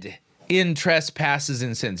 Dead in trespasses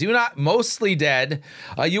and sins. You were not mostly dead.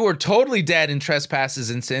 You were totally dead in trespasses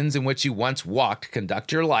and sins in which you once walked,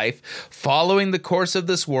 conduct your life, following the course of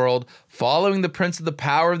this world, following the prince of the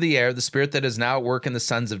power of the air, the spirit that is now at work in the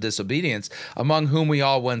sons of disobedience, among whom we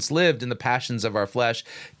all once lived in the passions of our flesh,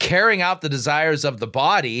 carrying out the desires of the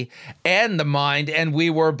body and the mind, and we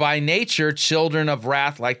were by nature children of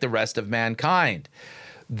wrath like the rest of mankind.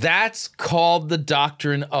 That's called the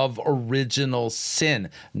doctrine of original sin,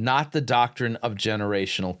 not the doctrine of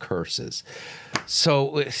generational curses.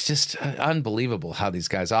 So it's just unbelievable how these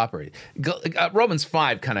guys operate. Romans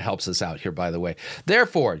 5 kind of helps us out here, by the way.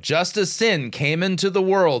 Therefore, just as sin came into the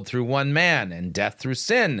world through one man, and death through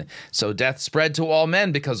sin, so death spread to all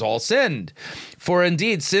men because all sinned. For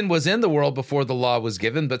indeed, sin was in the world before the law was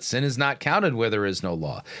given, but sin is not counted where there is no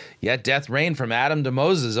law. Yet death reigned from Adam to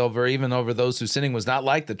Moses even over those whose sinning was not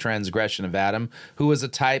like the transgression of Adam, who was a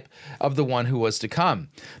type of the one who was to come.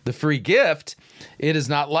 The free gift, it is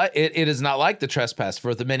not like the trespass.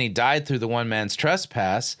 For if the many died through the one man's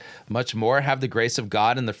trespass, much more have the grace of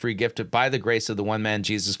God and the free gift by the grace of the one man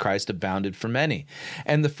Jesus Christ abounded for many.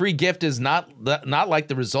 And the free gift is not like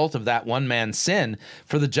the result of that one man's sin,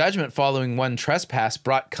 for the judgment following one trespass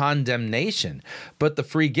brought condemnation, but the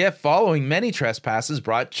free gift following many trespasses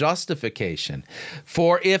brought justification.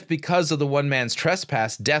 For if because of the one man's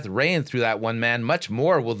trespass death reigned through that one man, much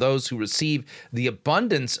more will those who receive the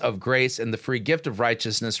abundance of grace and the free gift of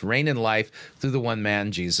righteousness reign in life through the one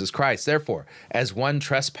man, Jesus Christ. Therefore, as one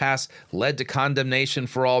trespass led to condemnation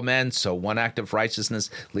for all men, so one act of righteousness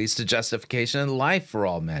leads to justification and life for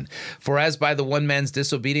all men. For as by the one man's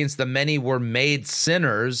disobedience the many were made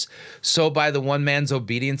sinners, so by the one man's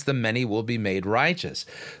obedience the many will be made righteous.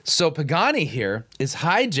 So Pagani here is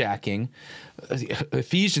hijacking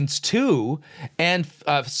Ephesians 2 and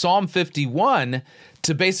Psalm 51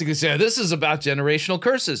 to basically say, this is about generational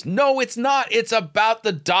curses. No, it's not. It's about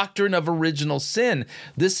the doctrine of original sin.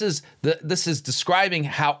 This is describing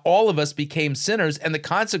how all of us became sinners and the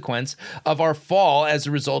consequence of our fall as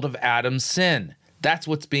a result of Adam's sin. That's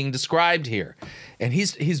what's being described here. And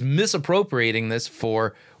he's misappropriating this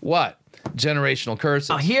for what? Generational curses.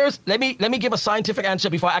 Let me give a scientific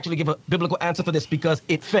answer before I actually give a biblical answer for this, because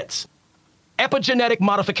it fits. Epigenetic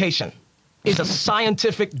modification is a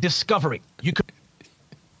scientific discovery. You could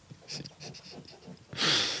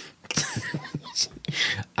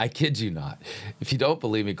I kid you not. If you don't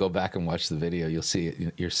believe me, go back and watch the video. You'll see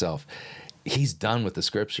it yourself. He's done with the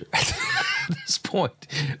scripture at this point.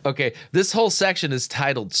 Okay, this whole section is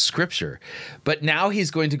titled Scripture, but now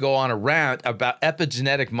he's going to go on a rant about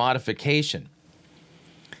epigenetic modification.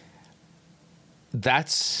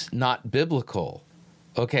 That's not biblical.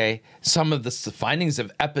 Okay, some of the findings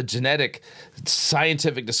of epigenetic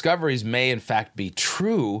scientific discoveries may in fact be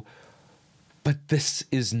true, but this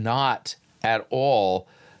is not at all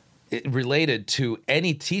related to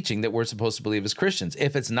any teaching that we're supposed to believe as Christians.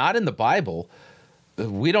 If it's not in the Bible,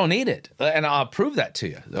 we don't need it. And I'll prove that to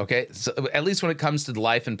you, okay? So, at least when it comes to the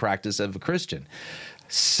life and practice of a Christian.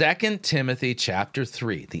 2 Timothy chapter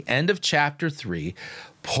 3, the end of chapter 3,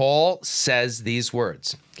 Paul says these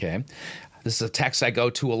words, okay? This is a text I go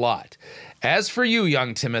to a lot. As for you,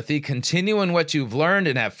 young Timothy, continue in what you've learned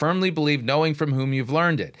and have firmly believed, knowing from whom you've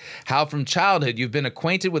learned it, how from childhood you've been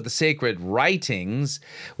acquainted with the sacred writings,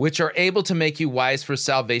 which are able to make you wise for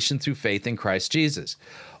salvation through faith in Christ Jesus.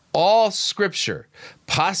 All Scripture,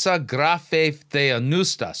 passa graphe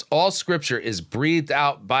theanustas, all Scripture is breathed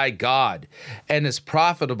out by God and is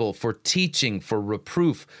profitable for teaching, for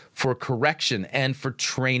reproof, for correction, and for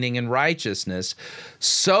training in righteousness,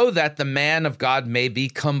 so that the man of God may be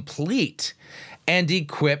complete and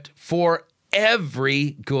equipped for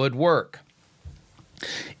every good work.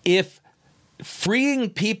 If freeing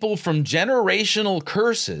people from generational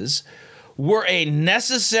curses were a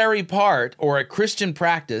necessary part, or a Christian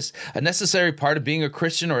practice, a necessary part of being a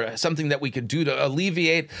Christian, or something that we could do to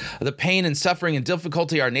alleviate the pain and suffering and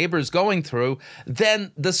difficulty our neighbor is going through,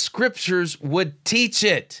 then the Scriptures would teach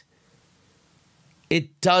it.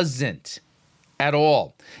 It doesn't at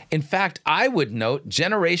all. In fact, I would note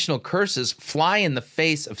generational curses fly in the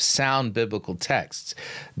face of sound biblical texts.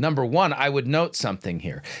 Number one, I would note something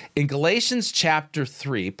here. In Galatians chapter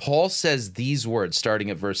 3, Paul says these words, starting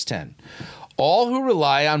at verse 10. All who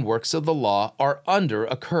rely on works of the law are under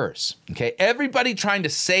a curse. Okay, everybody trying to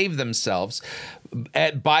save themselves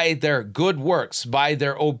by their good works, by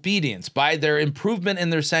their obedience, by their improvement in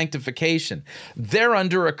their sanctification, they're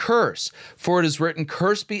under a curse. For it is written,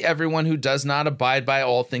 cursed be everyone who does not abide by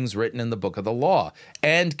all things written in the book of the law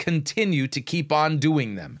and continue to keep on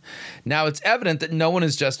doing them. Now it's evident that no one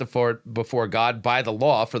is justified before God by the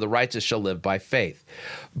law, for the righteous shall live by faith.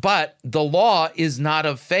 But the law is not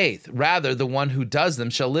of faith. Rather, the one who does them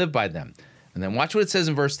shall live by them. And then watch what it says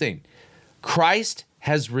in verse 10. Christ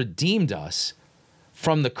has redeemed us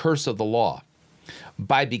from the curse of the law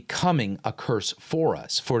by becoming a curse for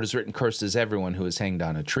us. For it is written, cursed is everyone who is hanged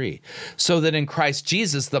on a tree. So that in Christ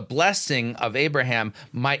Jesus, the blessing of Abraham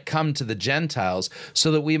might come to the Gentiles,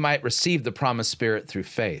 so that we might receive the promised Spirit through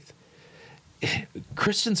faith.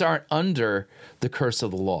 Christians aren't under the curse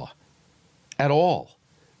of the law at all.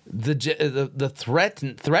 The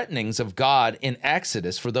threatenings of God in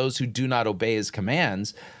Exodus for those who do not obey his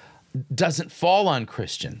commands doesn't fall on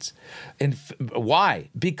Christians. And why?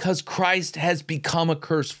 Because Christ has become a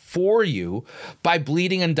curse for you by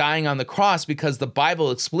bleeding and dying on the cross, because the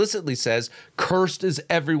Bible explicitly says, cursed is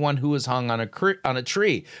everyone who is hung on a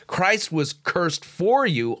tree. Christ was cursed for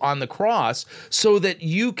you on the cross so that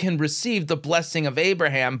you can receive the blessing of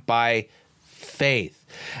Abraham by faith.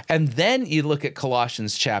 And then you look at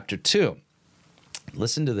Colossians chapter 2.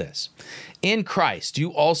 Listen to this. In Christ, you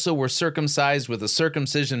also were circumcised with a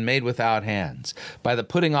circumcision made without hands, by the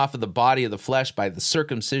putting off of the body of the flesh by the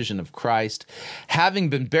circumcision of Christ, having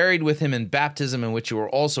been buried with him in baptism, in which you were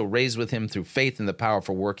also raised with him through faith in the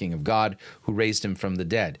powerful working of God, who raised him from the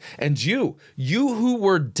dead. And you who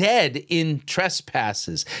were dead in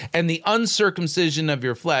trespasses and the uncircumcision of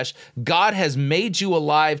your flesh, God has made you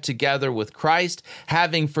alive together with Christ,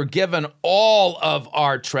 having forgiven all of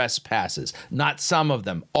our trespasses, not some of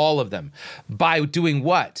them, all of them. By doing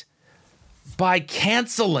what? By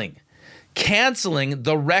canceling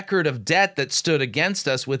the record of debt that stood against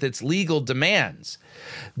us with its legal demands.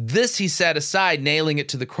 This he set aside, nailing it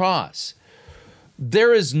to the cross.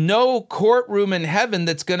 There is no courtroom in heaven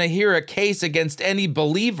that's going to hear a case against any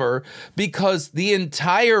believer, because the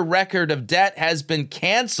entire record of debt has been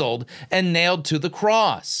canceled and nailed to the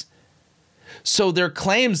cross. So their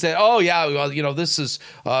claims that, oh, yeah, well, this is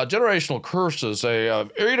generational curses, a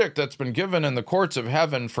edict that's been given in the courts of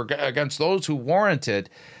heaven against those who warrant it,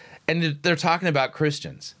 and they're talking about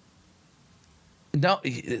Christians. No,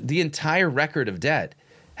 the entire record of debt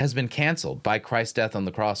has been canceled by Christ's death on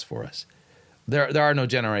the cross for us. There are no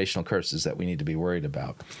generational curses that we need to be worried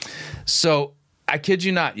about. So I kid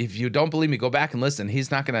you not, if you don't believe me, go back and listen.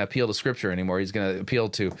 He's not going to appeal to Scripture anymore. He's going to appeal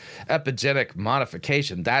to epigenetic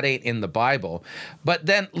modification. That ain't in the Bible. But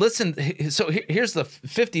then listen, so here's the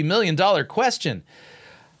 $50 million question.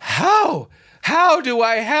 How do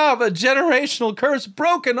I have a generational curse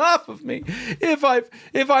broken off of me? If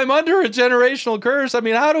I'm under a generational curse, I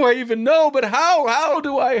mean, how do I even know? But how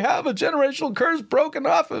do I have a generational curse broken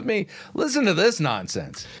off of me? Listen to this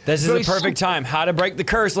nonsense. This is the perfect time. How to break the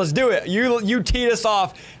curse. Let's do it. You teed us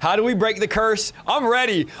off. How do we break the curse? I'm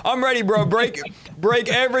ready, bro. Break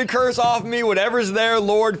every curse off me. Whatever's there,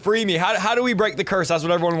 Lord, free me. How do we break the curse? That's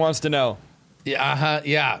what everyone wants to know.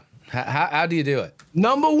 Yeah. How do you do it?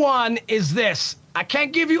 Number one is this. I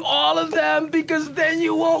can't give you all of them because then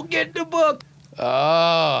you won't get the book. Oh,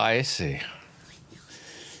 I see.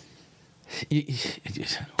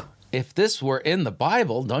 If this were in the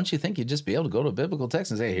Bible, don't you think you'd just be able to go to a biblical text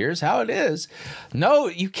and say, here's how it is? No,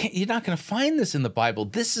 you can't. You're not going to find this in the Bible.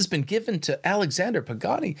 This has been given to Alexander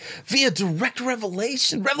Pagani via direct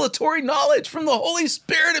revelatory knowledge from the Holy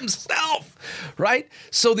Spirit himself, right?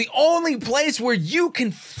 So the only place where you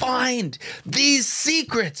can find these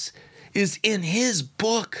secrets is in his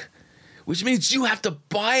book, which means you have to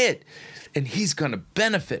buy it, and he's going to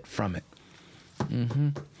benefit from it. Mm-hmm.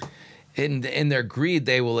 In their greed,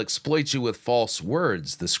 they will exploit you with false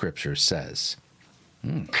words, the Scripture says.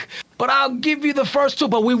 But I'll give you the first two,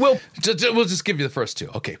 but we'll just give you the first two.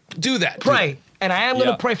 Okay, do that. Pray. And I am going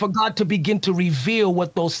to pray for God to begin to reveal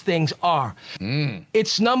what those things are.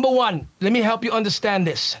 It's number one. Let me help you understand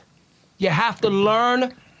this. You have to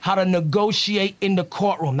learn how to negotiate in the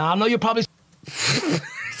courtroom. Now, I know you're probably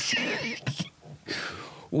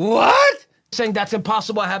what? Saying that's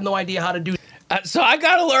impossible. I have no idea how to do. So I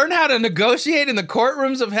got to learn how to negotiate in the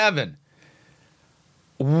courtrooms of heaven.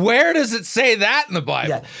 Where does it say that in the Bible?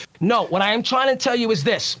 Yeah. No, what I am trying to tell you is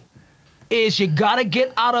this, is you got to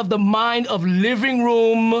get out of the mind of living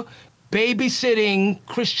room, babysitting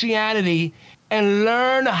Christianity and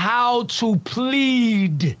learn how to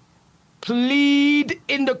plead. Plead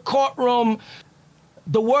in the courtroom.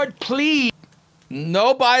 The word plead.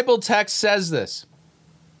 No Bible text says this.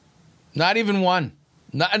 Not even one.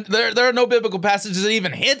 There are no biblical passages that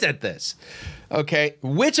even hint at this. Okay,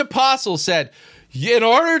 which apostle said, in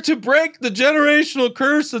order to break the generational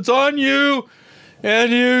curse that's on you,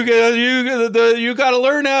 and you got to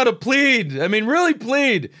learn how to plead. I mean, really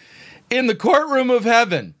plead in the courtroom of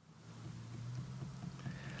heaven.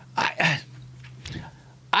 I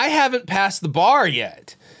haven't passed the bar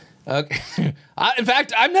yet. Okay. In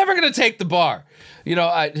fact, I'm never going to take the bar. You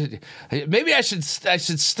know, maybe I should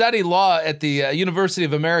study law at the University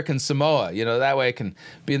of American Samoa. You know, that way I can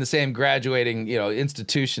be in the same graduating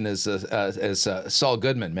institution as Saul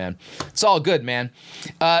Goodman, man. It's all good, man.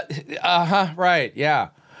 Right, yeah.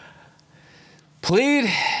 Plead.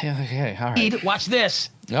 Okay, all right. Watch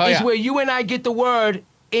this. Oh, is where you and I get the word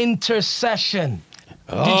intercession.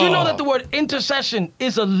 Did you know that the word intercession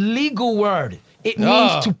is a legal word? It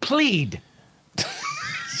means to plead.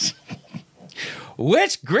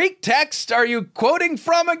 Which Greek text are you quoting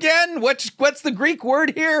from again? What's the Greek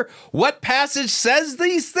word here? What passage says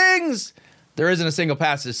these things? There isn't a single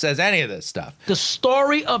passage that says any of this stuff. The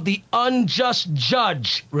story of the unjust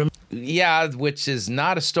judge. Yeah, which is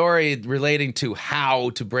not a story relating to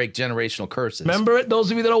how to break generational curses. Remember it,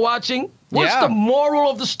 those of you that are watching? What's the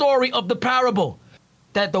moral of the story of the parable?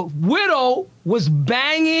 That the widow was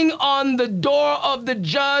banging on the door of the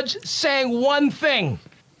judge saying one thing.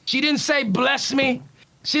 She didn't say, bless me.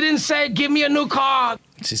 She didn't say, give me a new car.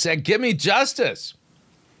 She said, give me justice.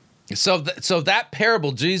 So that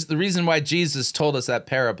parable, Jesus, the reason why Jesus told us that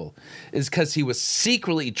parable is because he was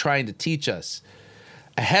secretly trying to teach us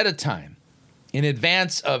ahead of time, in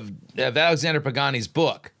advance of Alexander Pagani's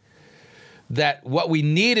book, that what we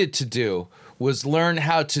needed to do was learn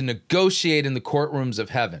how to negotiate in the courtrooms of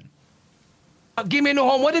heaven. Give me a new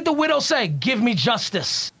home. What did the widow say? Give me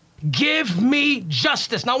justice. Give me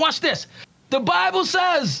justice. Now watch this. The Bible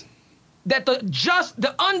says that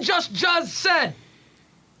the unjust judge said,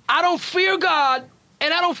 I don't fear God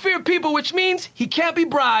and I don't fear people, which means he can't be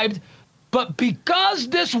bribed. But because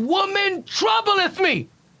this woman troubleth me,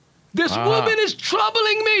 this woman is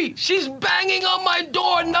troubling me. She's banging on my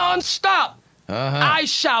door nonstop. I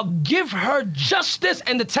shall give her justice.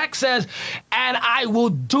 And the text says, and I will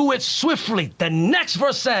do it swiftly. The next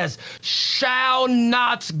verse says, shall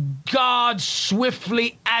not God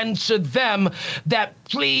swiftly answer them that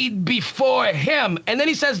plead before him? And then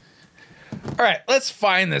he says, all right, let's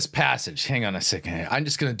find this passage. Hang on a second. I'm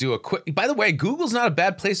just going to do a quick... By the way, Google's not a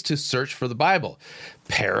bad place to search for the Bible.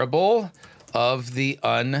 Parable of the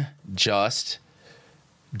unjust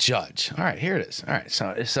judge. All right, here it is. All right,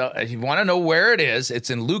 so if you want to know where it is, it's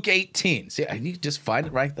in Luke 18. See, you just find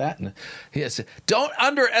it right that. And yes, don't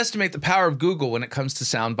underestimate the power of Google when it comes to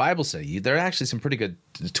sound Bible study. There are actually some pretty good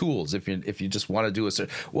tools if you just want to do a search.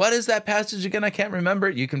 What is that passage again? I can't remember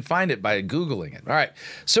it. You can find it by Googling it. All right,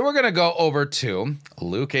 so we're going to go over to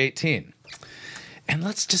Luke 18. And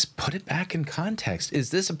let's just put it back in context.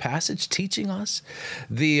 Is this a passage teaching us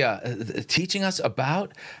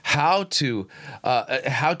about how to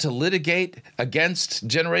litigate against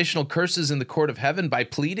generational curses in the court of heaven by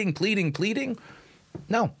pleading?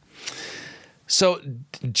 No. So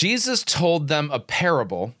Jesus told them a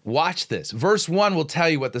parable. Watch this. Verse 1 will tell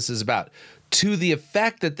you what this is about. To the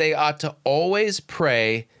effect that they ought to always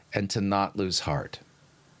pray and to not lose heart.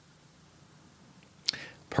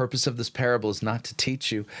 Purpose of this parable is not to teach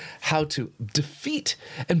you how to defeat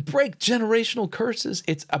and break generational curses.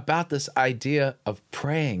 It's about this idea of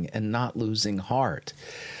praying and not losing heart.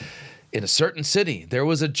 In a certain city, there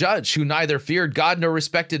was a judge who neither feared God nor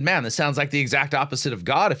respected man. This sounds like the exact opposite of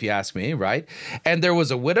God, if you ask me, right? And there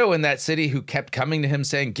was a widow in that city who kept coming to him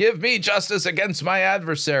saying, give me justice against my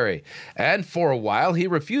adversary. And for a while he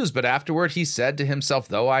refused, but afterward he said to himself,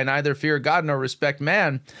 though I neither fear God nor respect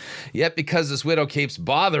man, yet because this widow keeps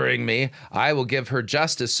bothering me, I will give her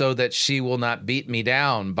justice so that she will not beat me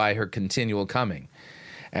down by her continual coming.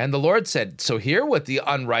 And the Lord said, so hear what the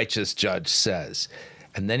unrighteous judge says.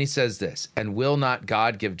 And then he says this, and will not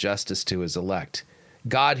God give justice to his elect?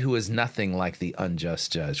 God, who is nothing like the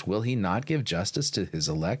unjust judge, will he not give justice to his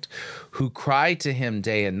elect who cry to him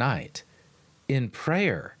day and night in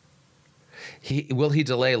prayer? Will he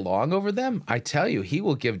delay long over them? I tell you, he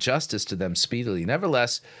will give justice to them speedily.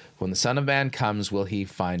 Nevertheless, when the Son of Man comes, will he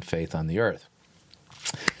find faith on the earth?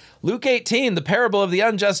 Luke 18, the parable of the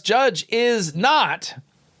unjust judge, is not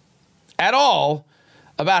at all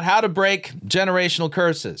about how to break generational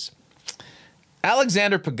curses.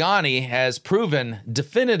 Alexander Pagani has proven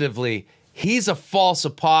definitively he's a false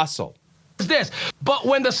apostle. This, but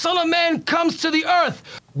when the Son of Man comes to the earth,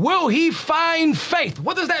 will he find faith?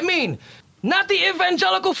 What does that mean? Not the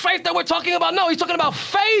evangelical faith that we're talking about. No, he's talking about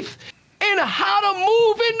faith in how to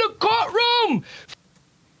move in the courtroom.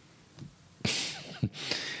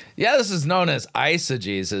 Yeah, this is known as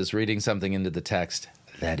eisegesis, reading something into the text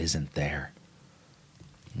that isn't there.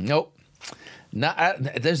 Nope.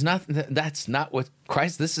 There's nothing. That's not what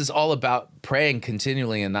Christ. This is all about praying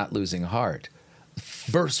continually and not losing heart.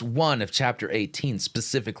 Verse 1 of chapter 18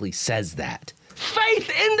 specifically says that. Faith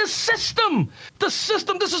in the system. The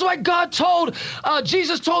system. This is why God told,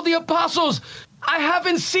 Jesus told the apostles, I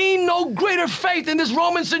haven't seen no greater faith in this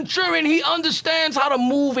Roman centurion. He understands how to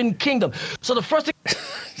move in kingdom. So the first thing.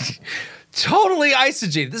 Totally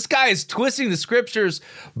eisegesis. This guy is twisting the scriptures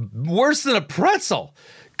worse than a pretzel.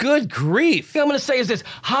 Good grief. I'm going to say is this.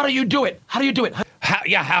 How do you do it? How do you do it?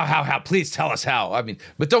 How? Please tell us how. I mean,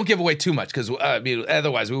 but don't give away too much, because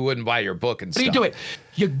otherwise we wouldn't buy your book and stuff. How do you do it?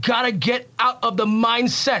 You gotta get out of the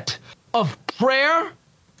mindset of prayer.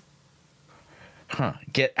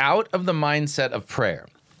 Get out of the mindset of prayer.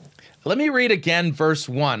 Let me read again verse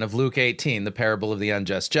 1 of Luke 18, the parable of the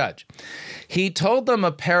unjust judge. He told them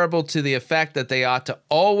a parable to the effect that they ought to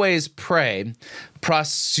always pray.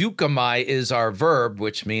 Proseuchomai is our verb,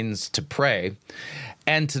 which means to pray,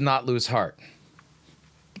 and to not lose heart.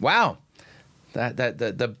 Wow.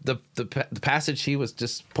 The passage he was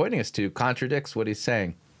just pointing us to contradicts what he's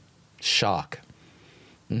saying. Shock.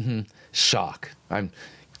 Shock.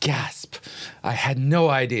 Gasp. I had no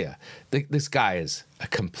idea. This guy is a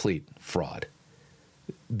complete fraud.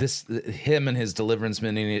 Him and his deliverance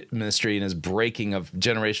ministry and his breaking of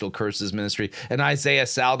generational curses ministry, and Isaiah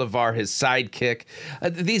Saldivar, his sidekick.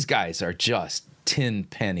 These guys are just tin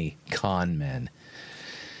penny con men.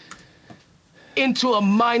 Into a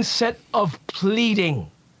mindset of pleading.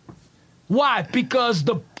 Why? Because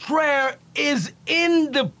the prayer is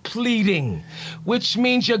in the pleading, which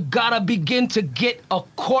means you gotta begin to get a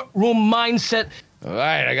courtroom mindset. All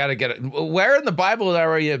right, I gotta get it. Where in the Bible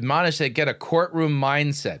are you admonished to get a courtroom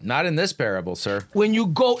mindset? Not in this parable, sir. When you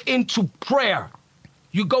go into prayer,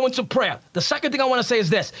 The second thing I want to say is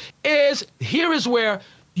this, here is where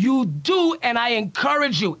you do, and I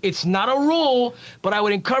encourage you, it's not a rule, but I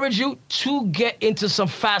would encourage you to get into some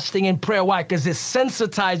fasting and prayer. Why? Because it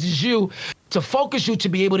sensitizes you to focus you to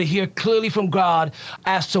be able to hear clearly from God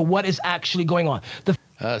as to what is actually going on.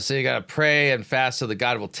 So you got to pray and fast so that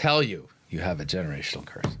God will tell you have a generational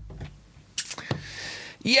curse.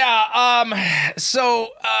 Yeah, so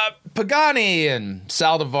Pagani and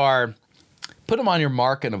Saldivar, put them on your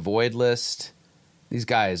mark and avoid list. These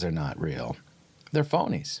guys are not real. They're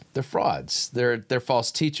phonies. They're frauds. They're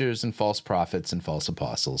false teachers and false prophets and false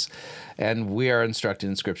apostles. And we are instructed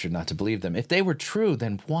in Scripture not to believe them. If they were true,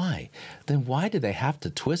 then why? Then why do they have to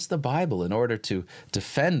twist the Bible in order to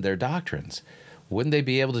defend their doctrines? Wouldn't they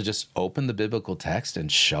be able to just open the biblical text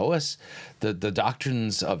and show us the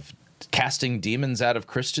doctrines of casting demons out of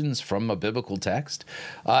Christians from a biblical text,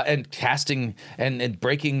 and casting and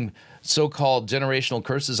breaking so-called generational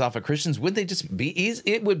curses off of Christians? Would they just be easy?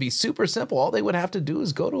 It would be super simple. All they would have to do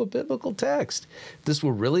is go to a biblical text. If this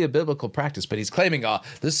were really a biblical practice, but he's claiming,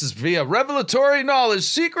 this is via revelatory knowledge,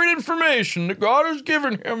 secret information that God has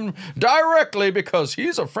given him directly because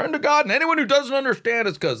he's a friend of God, and anyone who doesn't understand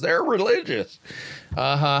is because they're religious.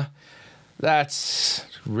 That's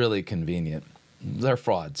really convenient. They're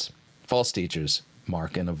frauds. False teachers,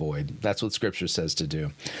 mark and avoid. That's what Scripture says to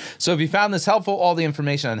do. So if you found this helpful, all the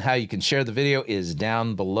information on how you can share the video is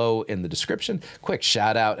down below in the description. Quick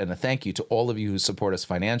shout out and a thank you to all of you who support us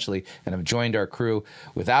financially and have joined our crew.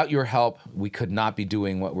 Without your help, we could not be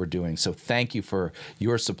doing what we're doing. So thank you for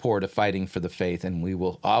your support of Fighting for the Faith, and we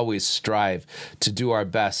will always strive to do our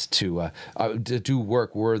best to do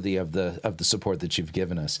work worthy of the support that you've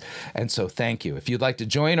given us. And so thank you. If you'd like to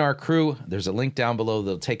join our crew, there's a link down below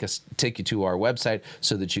that'll take you to our website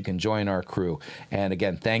so that you can join our crew. And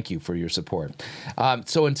again, thank you for your support.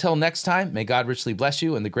 So until next time, may God richly bless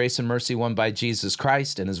you in the grace and mercy won by Jesus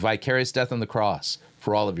Christ and his vicarious death on the cross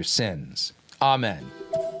for all of your sins. Amen.